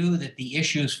I knew that the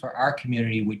issues for our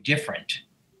community were different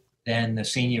than the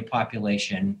senior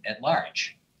population at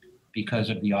large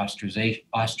because of the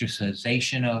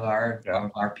ostracization of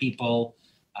our people,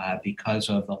 because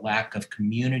of the lack of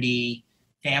community,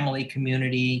 family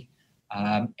community,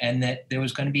 and that there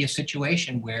was going to be a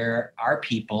situation where our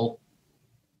people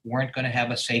weren't going to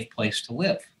have a safe place to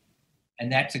live.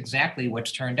 And that's exactly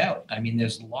what's turned out. I mean,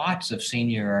 there's lots of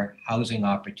senior housing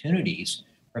opportunities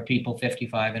for people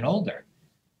 55 and older.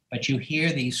 But you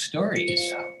hear these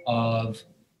stories of,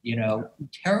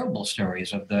 terrible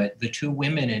stories of the two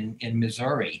women in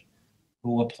Missouri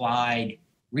who applied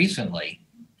recently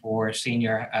for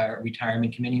senior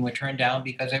retirement community were turned down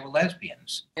because they were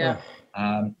lesbians. Yeah.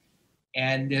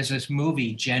 And there's this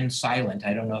movie, Jen Silent.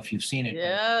 I don't know if you've seen it.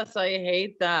 Yes, I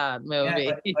hate that movie.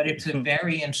 Yeah, but it's a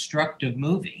very instructive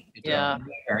movie. It's a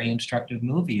very instructive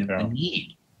movie of the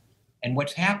need. And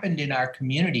what's happened in our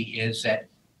community is that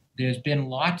there's been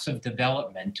lots of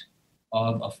development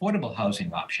of affordable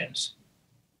housing options.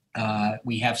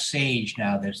 We have SAGE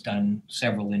now that's done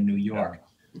several in New York.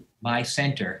 My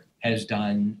center has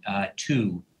done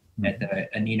 2 at the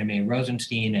Anina Mae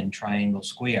Rosenstein and Triangle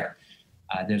Square.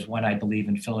 There's one, I believe,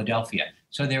 in Philadelphia.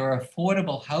 So there are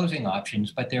affordable housing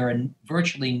options, but there are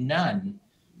virtually none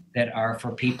that are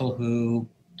for people who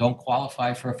don't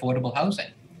qualify for affordable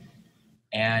housing.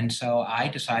 And so I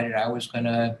decided I was going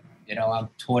to, I'm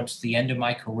towards the end of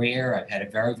my career. I've had a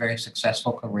very, very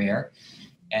successful career.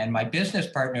 And my business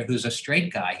partner, who's a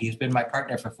straight guy, he's been my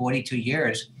partner for 42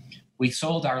 years. We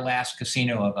sold our last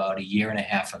casino about a year and a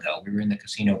half ago. We were in the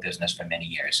casino business for many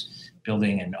years,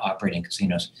 building and operating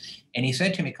casinos. And he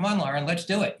said to me, come on, Lauren, let's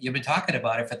do it. You've been talking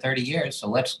about it for 30 years, so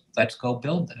let's go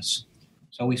build this.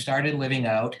 So we started Living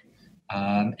Out,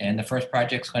 and the first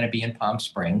project's going to be in Palm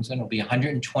Springs, and it'll be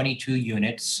 122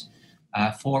 units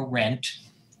for rent.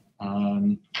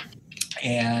 I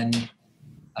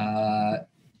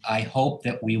hope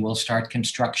that we will start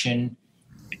construction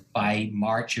by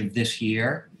March of this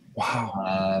year.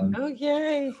 Wow.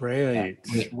 Yay. Great.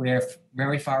 We're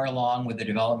very far along with the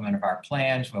development of our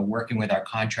plans. We're working with our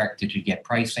contractor to get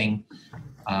pricing.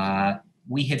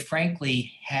 we had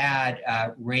frankly had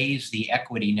raised the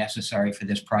equity necessary for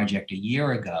this project a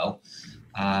year ago.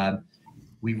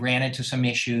 We ran into some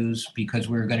issues because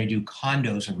we were going to do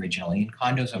condos originally, and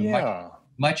condos are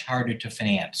much harder to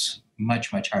finance, much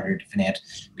harder to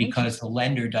finance because the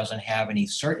lender doesn't have any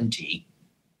certainty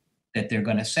that they're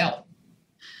going to sell.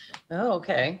 Oh,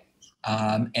 okay.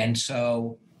 And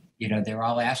so, they're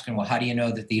all asking, well, how do you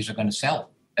know that these are going to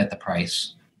sell at the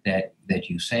price that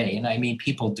you say? And I mean,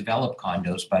 people develop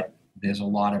condos, but there's a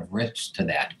lot of risks to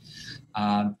that.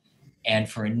 And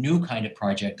for a new kind of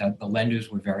project, the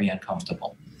lenders were very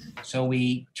uncomfortable. So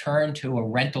we turned to a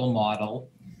rental model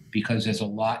because there's a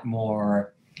lot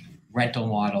more rental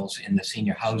models in the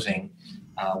senior housing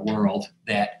world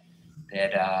that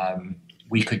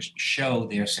we could show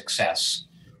their success.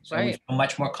 So we feel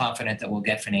much more confident that we'll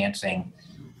get financing.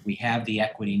 We have the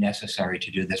equity necessary to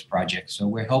do this project. So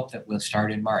we hope that we'll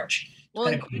start in March. Well,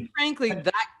 and quite frankly,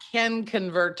 that can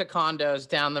convert to condos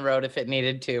down the road if it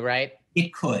needed to, right?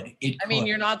 It could. I mean,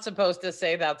 you're not supposed to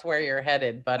say that's where you're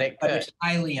headed, but it could. But it's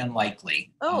highly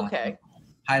unlikely. Oh, okay.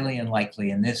 Highly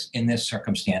unlikely in this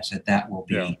circumstance that will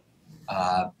be.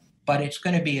 Yeah. But it's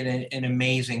going to be an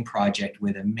amazing project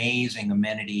with amazing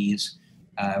amenities.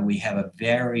 We have a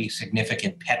very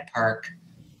significant pet park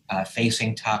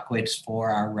facing Tahquitz for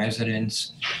our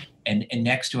residents. And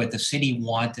next to it, the city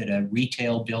wanted a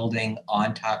retail building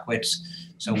on Tahquitz.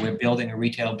 So we're building a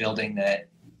retail building that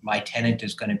my tenant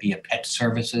is going to be a pet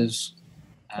services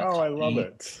company. I love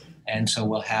it. And so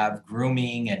we'll have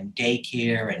grooming and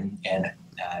daycare and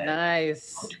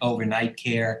nice overnight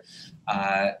care.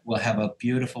 We'll have a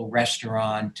beautiful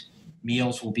restaurant.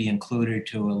 Meals will be included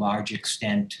to a large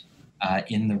extent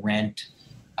in the rent.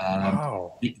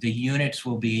 Wow. The units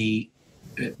will be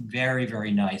very, very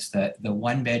nice. The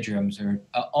one bedrooms are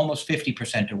almost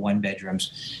 50% are one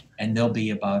bedrooms, and they'll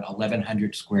be about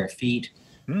 1,100 square feet.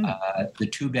 The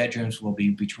two bedrooms will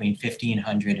be between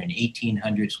 1,500 and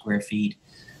 1,800 square feet.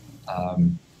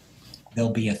 There'll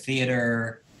be a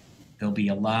theater. There'll be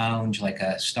a lounge, like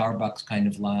a Starbucks kind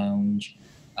of lounge.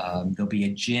 There'll be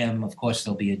a gym. Of course,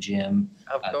 there'll be a gym.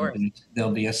 Of course.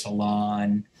 There'll be a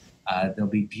salon. There'll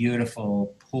be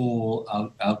beautiful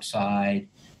pool outside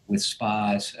with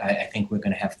spas. I think we're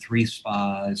going to have 3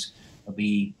 spas. There'll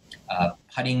be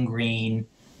putting green,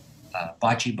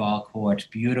 bocce ball courts,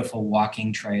 beautiful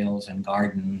walking trails and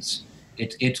gardens.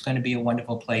 It's going to be a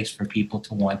wonderful place for people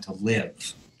to want to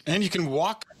live. And you can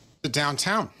walk to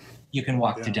downtown. You can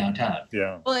walk to downtown.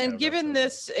 Yeah. Well, and given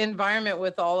this environment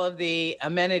with all of the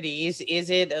amenities, is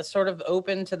it a sort of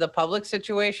open to the public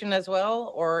situation as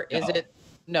well? Or is it?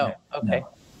 No. Okay. No,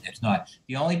 it's not.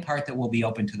 The only part that will be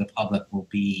open to the public will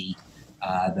be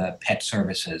the pet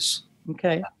services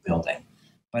building.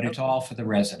 But it's all for the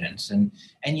residents. And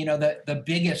the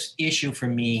biggest issue for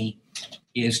me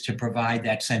is to provide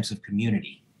that sense of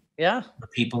community. Yeah. For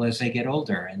people as they get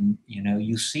older. And,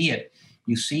 you see it.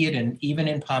 You see it, and even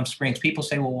in Palm Springs, people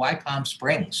say, well, why Palm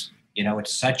Springs?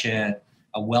 It's such a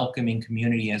welcoming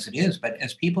community as it is. But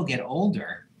as people get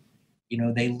older,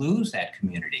 they lose that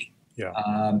community.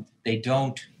 Yeah. They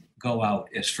don't go out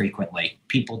as frequently.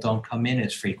 People don't come in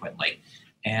as frequently.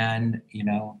 And,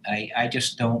 I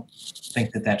just don't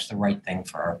think that that's the right thing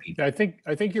for our people. I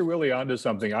think you're really onto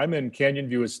something. I'm in Canyon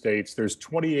View Estates. There's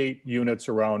 28 units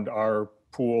around our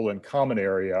pool and common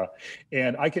area.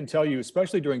 And I can tell you,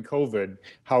 especially during COVID,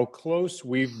 how close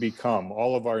we've become,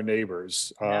 all of our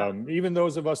neighbors. Even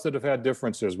those of us that have had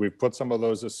differences, we've put some of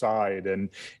those aside. And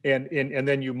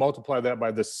then you multiply that by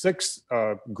the 6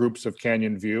 groups of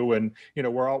Canyon View, and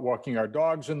we're out walking our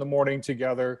dogs in the morning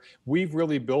together. We've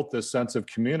really built this sense of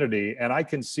community. And I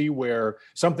can see where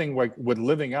something like with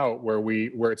Living Out, where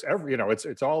it's every,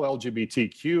 it's all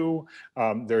LGBTQ.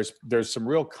 There's some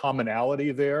real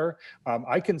commonality there.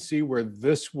 I can see where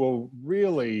this will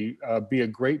really be a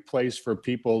great place for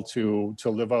people to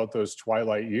live out those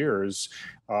twilight years,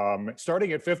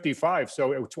 starting at 55.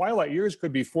 So twilight years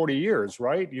could be 40 years,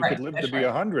 right? You could live to be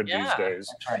 100 these days.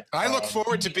 That's right. I look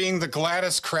forward to being the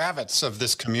Gladys Kravitz of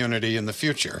this community in the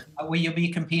future. Will you be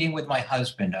competing with my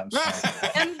husband? I'm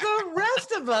sorry. And the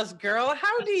rest of us, girl,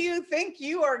 how do you think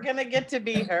you are going to get to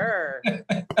be her?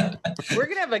 We're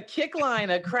going to have a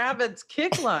Kravitz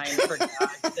kick line, for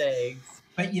God's sakes.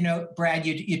 But, Brad,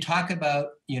 you talk about,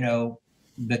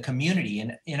 the community,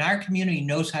 and our community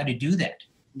knows how to do that.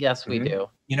 Yes, we do.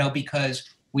 Because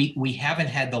we haven't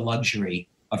had the luxury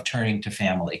of turning to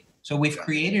family. So we've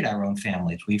created our own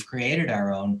families. We've created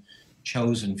our own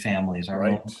chosen families, our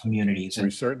own communities. And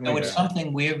we certainly it's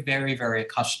something we're very, very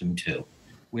accustomed to.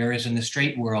 Whereas in the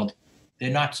straight world,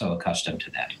 they're not so accustomed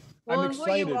to that. Well, I'm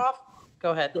excited.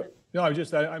 Go ahead. No,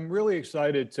 I'm really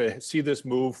excited to see this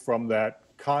move from that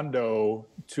condo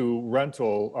to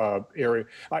rental area.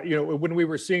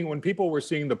 When people were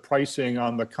seeing the pricing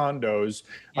on the condos,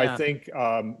 Yeah. I think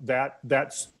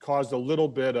that's caused a little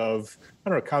bit of, I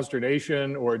don't know,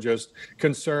 consternation or just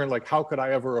concern, like, how could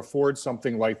I ever afford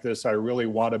something like this? I really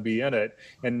want to be in it.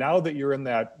 And now that you're in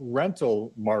that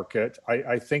rental market,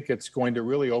 I think it's going to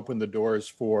really open the doors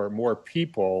for more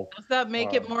people. Does that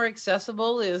make it more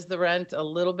accessible? Is the rent a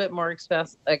little bit more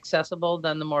accessible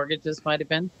than the mortgages might have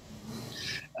been?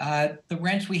 The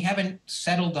rents, we haven't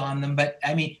settled on them, but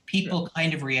I mean, people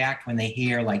kind of react when they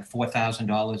hear like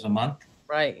 $4,000 a month.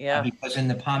 Right. Yeah. Because in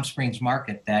the Palm Springs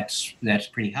market, that's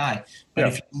pretty high. But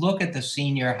if you look at the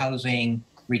senior housing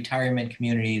retirement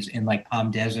communities in like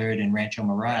Palm Desert and Rancho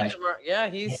Mirage,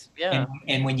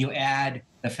 and when you add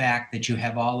the fact that you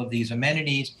have all of these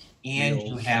amenities and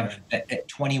you have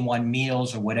 21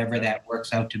 meals or whatever that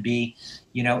works out to be,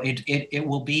 it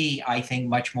will be, I think,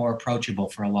 much more approachable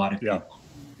for a lot of people.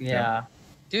 Yeah.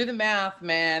 Do the math,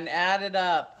 man. Add it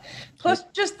up. Plus,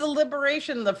 just the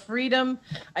liberation, the freedom.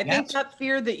 I think that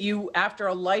fear that you, after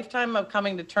a lifetime of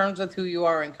coming to terms with who you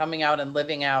are and coming out and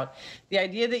living out, the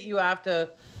idea that you have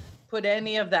to put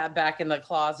any of that back in the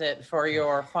closet for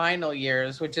your final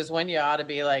years, which is when you ought to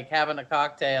be like having a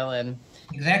cocktail and.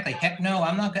 Exactly. Heck no,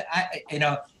 I'm not.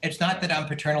 It's not that I'm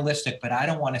paternalistic, but I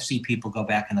don't want to see people go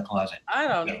back in the closet. I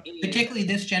don't. Particularly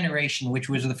this generation, which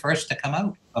was the first to come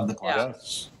out of the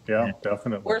closet. Yeah,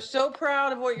 definitely. We're so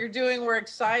proud of what you're doing. We're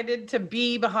excited to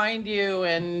be behind you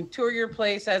and tour your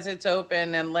place as it's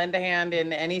open and lend a hand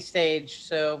in any stage.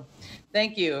 So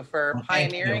thank you for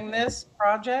pioneering this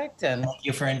project. And thank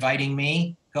you for inviting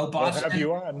me. Go Boston. We'll have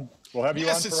you on. We'll have you on.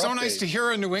 Yes, it's so nice to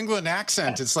hear a New England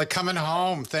accent. It's like coming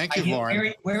home. Thank you,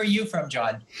 Lauren. Where are you from,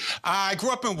 John? I grew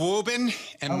up in Woburn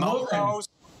and Melrose.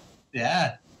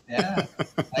 Yeah. I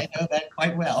know that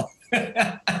quite well.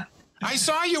 I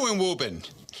saw you in Woburn.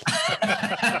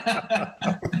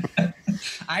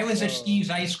 I was at Steve's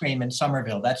Ice Cream in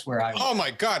Somerville. That's where I was. Oh my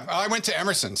God! I went to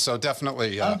Emerson, so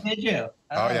definitely. Did you?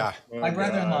 Yeah. My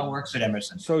brother-in-law works at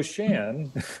Emerson. So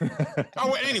Shan.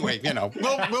 Anyway,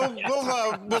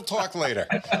 we'll talk later.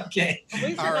 Okay.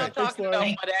 All right.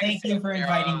 Thank you for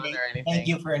inviting me. Thank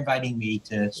you for inviting me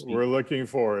to speak. We're looking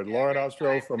forward. Lauren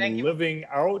Ostro from Living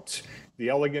Out, the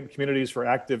Elegant Communities for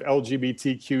Active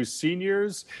LGBTQ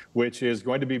Seniors, which is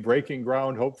going to be breaking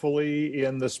ground hopefully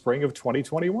in the spring of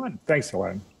 2021. Thanks,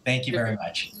 Lauren. Thank you very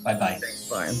much. Bye-bye. Thanks,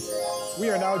 Brian.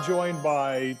 We are now joined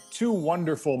by two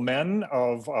wonderful men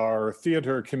of our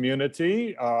theater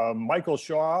community. Michael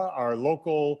Shaw, our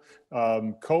local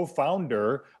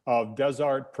co-founder of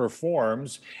Desart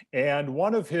Performs, and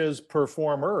one of his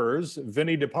performers,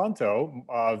 Vinny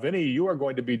DePonto. Vinny, you are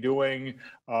going to be doing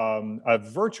a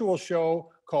virtual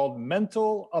show called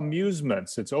Mental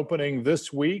Amusements. It's opening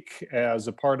this week as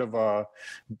a part of a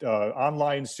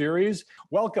online series.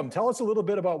 Welcome. Tell us a little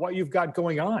bit about what you've got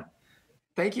going on.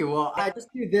 Thank you. Well, I just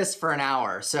do this for an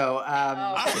hour, so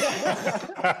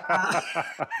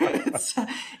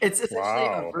it's essentially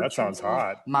a that sounds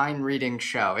hot. mind reading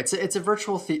show. It's a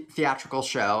virtual theatrical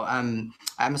show. I'm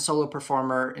a solo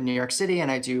performer in New York City,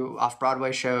 and I do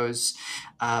off-Broadway shows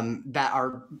that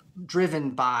are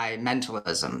driven by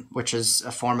mentalism, which is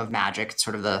a form of magic. It's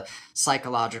sort of the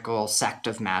psychological sect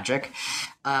of magic,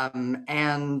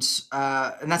 and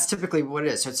that's typically what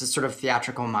it is. So it's a sort of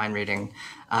theatrical mind reading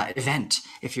event,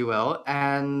 if you will,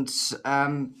 and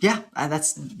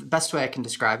that's the best way I can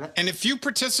describe it. And if you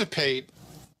participate,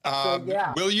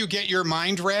 will you get your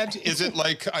mind read? Is it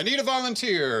like, I need a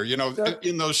volunteer?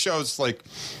 In those shows, like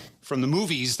from the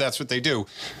movies, that's what they do.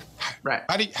 Right.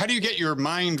 How do you get your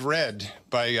mind read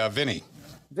by Vinny?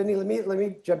 Vinny, let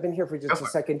me jump in here for just a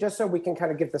second, just so we can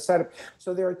kind of get the setup.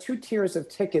 So there are two tiers of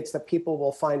tickets that people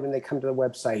will find when they come to the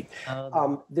website.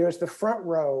 There's the front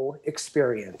row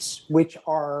experience, which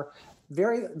are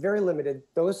very, very limited.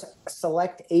 Those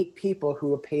select 8 people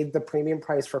who have paid the premium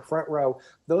price for front row.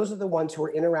 Those are the ones who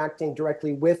are interacting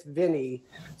directly with Vinny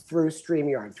through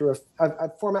StreamYard, through a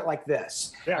format like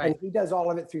this. Yeah. And he does all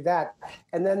of it through that.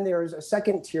 And then there's a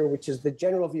second tier, which is the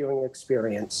general viewing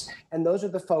experience. And those are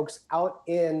the folks out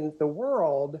in the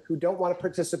world who don't want to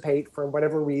participate for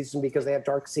whatever reason, because they have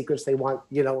dark secrets they want,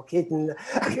 hidden.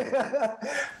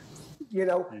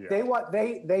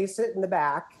 They sit in the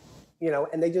back,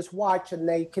 and they just watch, and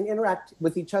they can interact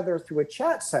with each other through a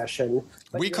chat session.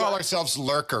 We call ourselves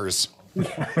lurkers.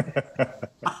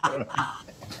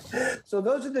 So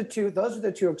those are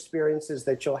the two experiences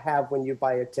that you'll have when you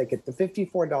buy a ticket. The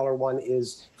 $54 one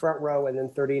is front row, and then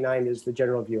 $39 is the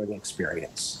general viewing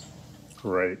experience.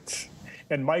 Great.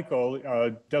 And Michael,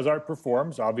 Desart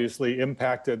Performs, obviously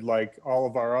impacted like all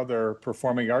of our other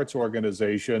performing arts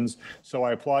organizations. So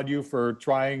I applaud you for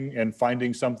trying and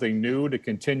finding something new to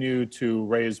continue to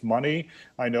raise money.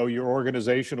 I know your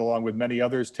organization, along with many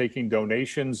others, taking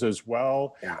donations as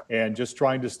well, and just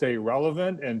trying to stay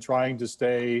relevant and trying to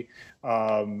stay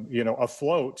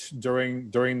afloat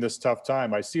during this tough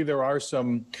time. I see there are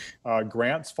some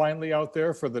grants finally out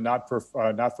there for the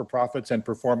not-for-profits and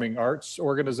performing arts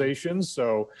organizations.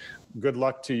 So good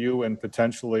luck to you in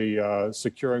potentially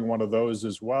securing one of those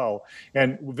as well.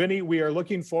 And Vinny, we are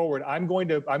looking forward. I'm going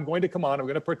to come on. I'm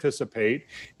going to participate,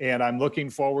 and I'm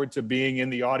looking forward to being in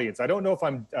the audience. I don't know if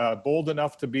I'm bold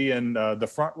enough to be in the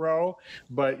front row,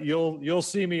 but you'll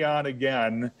see me on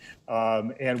again.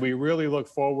 And we really look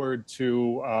forward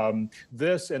to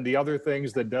this and the other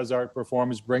things that Desart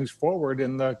Performs brings forward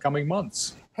in the coming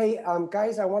months. Hey,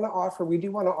 guys, we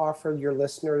do want to offer your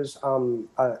listeners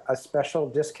a special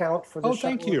discount for the show. Oh,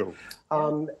 thank you.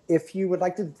 If you would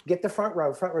like to get the front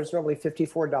row is normally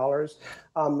 $54.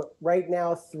 Right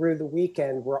now through the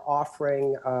weekend, we're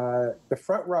offering the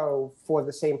front row for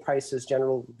the same price as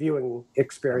general viewing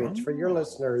experience for your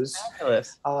listeners.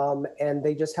 Fabulous. And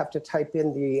they just have to type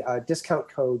in the discount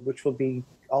code, which will be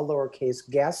all lowercase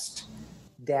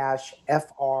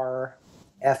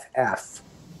guest-FRFF.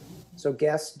 So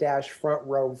guest-front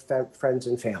row friends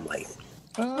and family.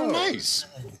 Oh, nice.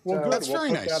 Well, good. That's we'll very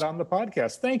put nice. that on the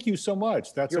podcast. Thank you so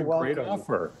much. That's You're a great welcome.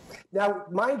 offer. Now,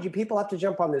 mind you, people have to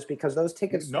jump on this because those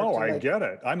tickets. No, I get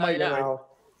it. I might. know.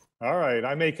 All right,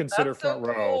 I may consider That's so front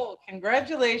row. cool.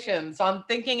 Congratulations on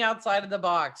thinking outside of the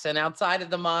box and outside of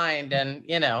the mind. And,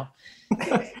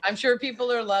 I'm sure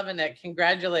people are loving it.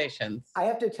 Congratulations. I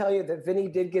have to tell you that Vinny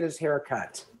did get his hair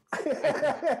cut.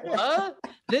 What?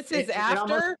 This is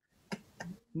after?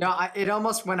 No, it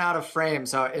almost went out of frame.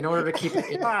 So in order to keep it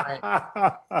in frame,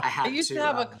 I had I used to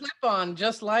have a clip on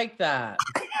just like that.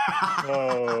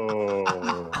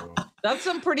 Oh. That's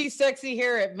some pretty sexy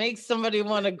hair. It makes somebody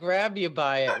want to grab you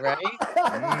by it, right?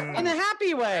 In a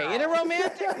happy way, in a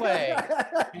romantic way.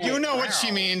 You know what she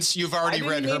means. You've already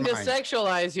read her I didn't mean mind. to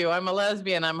sexualize you. I'm a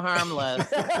lesbian. I'm harmless.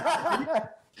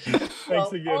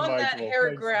 Thanks again, on that Michael.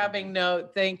 hair-grabbing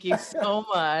note, thank you so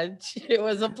much. It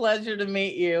was a pleasure to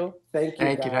meet you. Thank you.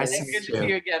 Thank you. guys. Nice to Good meet to see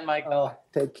you again, Michael.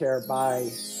 Take care. Bye.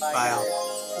 Bye.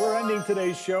 We're ending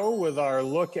today's show with our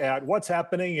look at what's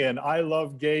happening in I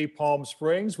Love Gay Palm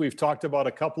Springs. We've talked about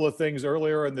a couple of things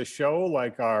earlier in the show,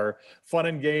 like our Fun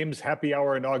and Games Happy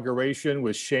Hour inauguration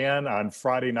with Shan on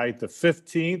Friday night, the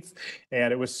 15th.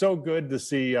 And it was so good to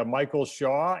see Michael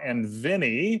Shaw and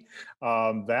Vinny.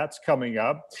 That's coming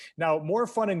up. Now, more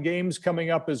fun and games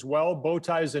coming up as well.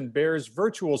 Bowties and Bears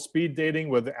virtual speed dating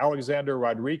with Alexander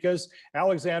Rodriguez.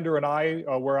 Alexander and I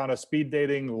were on a speed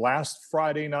dating last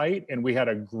Friday night, and we had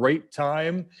a great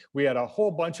time. We had a whole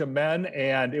bunch of men,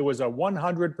 and it was a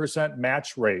 100%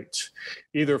 match rate,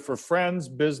 either for friends,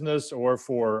 business, or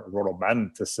for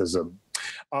romanticism.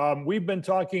 We've been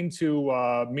talking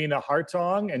to Mina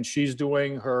Hartong, and she's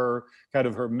doing her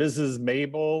Mrs.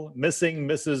 Missing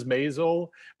Mrs. Maisel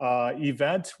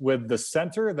event with the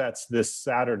center. That's this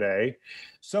Saturday.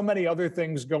 So many other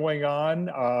things going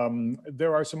on.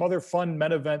 There are some other fun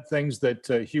men event things that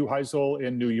Hugh Heisel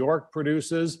in New York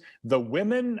produces. The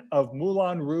Women of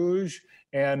Moulin Rouge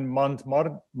and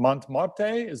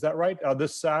Montmartre, is that right?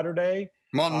 This Saturday.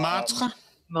 Montmartre?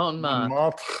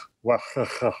 Montmartre. It's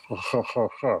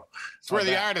where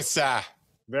the artists are.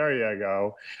 There you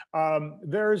go.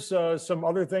 There's some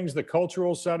other things. The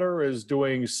Cultural Center is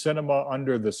doing Cinema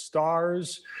Under the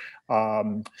Stars.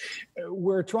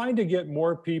 We're trying to get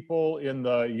more people in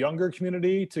the younger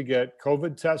community to get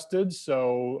COVID tested.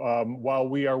 So while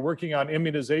we are working on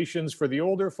immunizations for the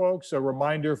older folks, a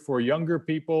reminder for younger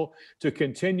people to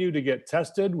continue to get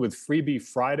tested with Freebie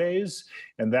Fridays.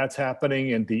 And that's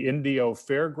happening in the Indio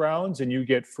Fairgrounds. And you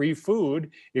get free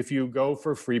food if you go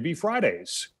for Freebie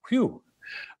Fridays. Phew.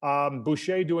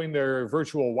 Boucher doing their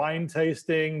virtual wine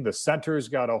tasting. The center's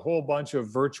got a whole bunch of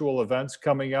virtual events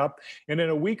coming up. And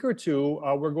in a week or two,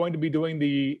 we're going to be doing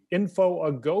the Info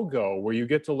A Go-Go, where you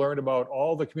get to learn about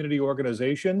all the community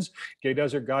organizations. Gay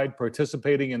Desert Guide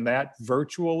participating in that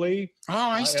virtually. Oh,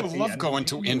 I used to love going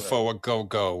to Info A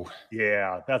Go-Go.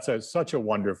 Yeah, that's such a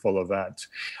wonderful event.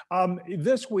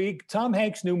 This week, Tom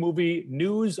Hanks' new movie,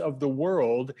 News of the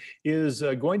World, is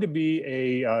going to be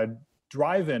a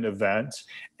drive-in event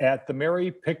at the Mary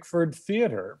Pickford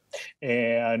Theater.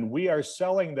 And we are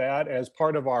selling that as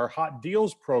part of our Hot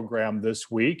Deals program this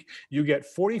week. You get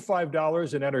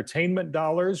 $45 in entertainment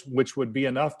dollars, which would be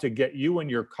enough to get you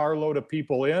and your carload of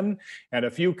people in, and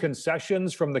a few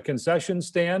concessions from the concession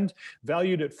stand.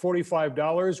 Valued at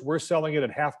 $45, we're selling it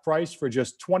at half price for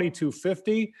just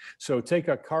 $22.50. So take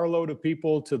a carload of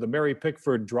people to the Mary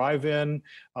Pickford Drive-In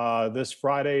this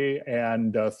Friday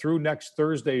and through next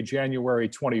Thursday, January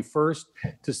 21st,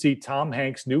 to see Tom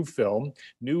Hanks' new film,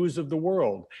 News of the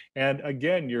World. And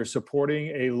again, you're supporting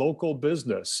a local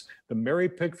business. The Mary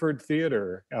Pickford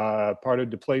Theater, part of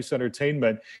DePlace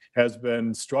Entertainment, has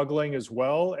been struggling as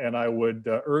well, and I would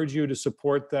urge you to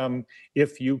support them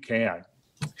if you can.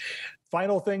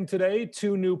 Final thing today,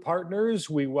 2 new partners.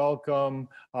 We welcome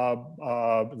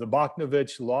the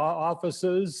Boknovich Law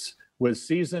Offices, with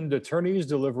seasoned attorneys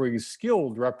delivering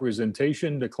skilled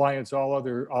representation to clients all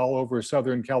over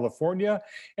Southern California,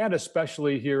 and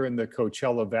especially here in the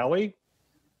Coachella Valley.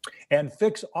 And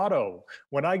Fix Auto.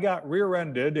 When I got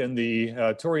rear-ended in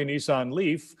the Tory Nissan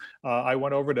Leaf, I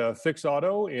went over to Fix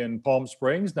Auto in Palm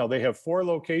Springs. Now they have 4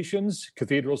 locations: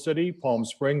 Cathedral City, Palm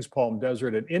Springs, Palm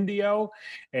Desert, and Indio.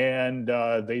 And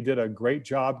they did a great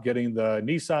job getting the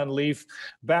Nissan Leaf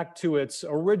back to its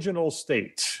original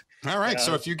state. All right.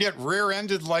 So if you get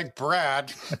rear-ended like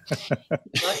Brad,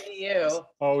 lucky you.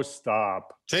 Oh,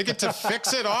 stop. Take it to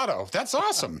Fix It Auto. That's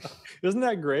awesome. Isn't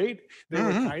that great? They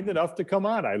were kind enough to come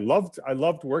on. I loved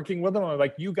working with them. I'm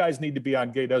like, you guys need to be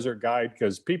on Gay Desert Guide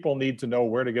because people need to know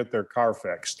where to get their car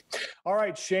fixed. All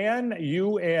right, Shan,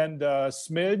 you and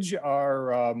Smidge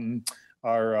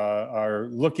are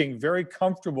looking very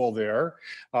comfortable there.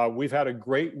 We've had a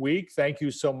great week. Thank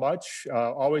you so much.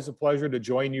 Always a pleasure to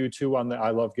join you two on the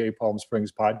I Love Gay Palm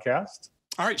Springs podcast.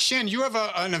 All right, Shan, you have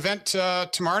an event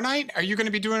tomorrow night. Are you going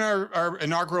to be doing our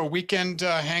inaugural weekend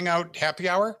hangout happy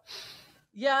hour?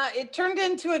 Yeah, it turned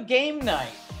into a game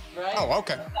night, right? Oh,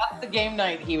 okay. That's the game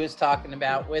night he was talking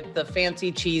about with the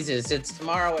fancy cheeses. It's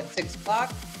tomorrow at 6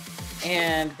 o'clock.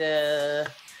 And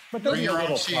but there'll be a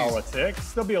little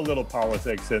politics. There'll be a little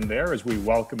politics in there as we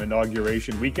welcome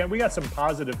inauguration weekend. We got some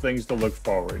positive things to look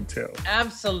forward to.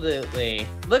 Absolutely.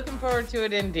 Looking forward to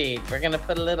it indeed. We're going to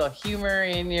put a little humor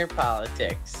in your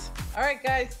politics. All right,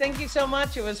 guys, thank you so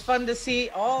much. It was fun to see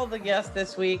all the guests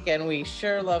this week, and we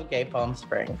sure love Gay Palm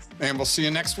Springs. And we'll see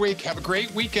you next week. Have a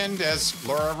great weekend. As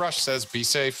Laura Rush says, be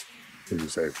safe. Be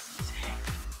safe.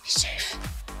 Be safe.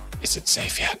 Is it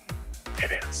safe yet?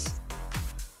 It is.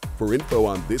 For info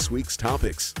on this week's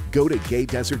topics, go to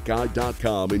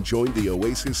GayDesertGuide.com and join the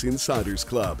Oasis Insiders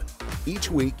Club. Each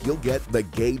week, you'll get the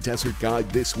Gay Desert Guide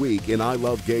This Week in I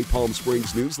Love Gay Palm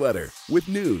Springs newsletter with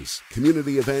news,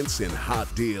 community events, and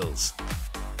hot deals.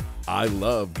 I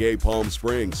Love Gay Palm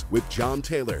Springs with John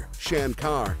Taylor, Shan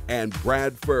Carr, and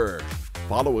Brad Furr.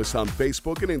 Follow us on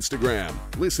Facebook and Instagram.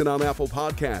 Listen on Apple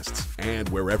Podcasts and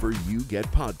wherever you get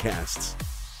podcasts.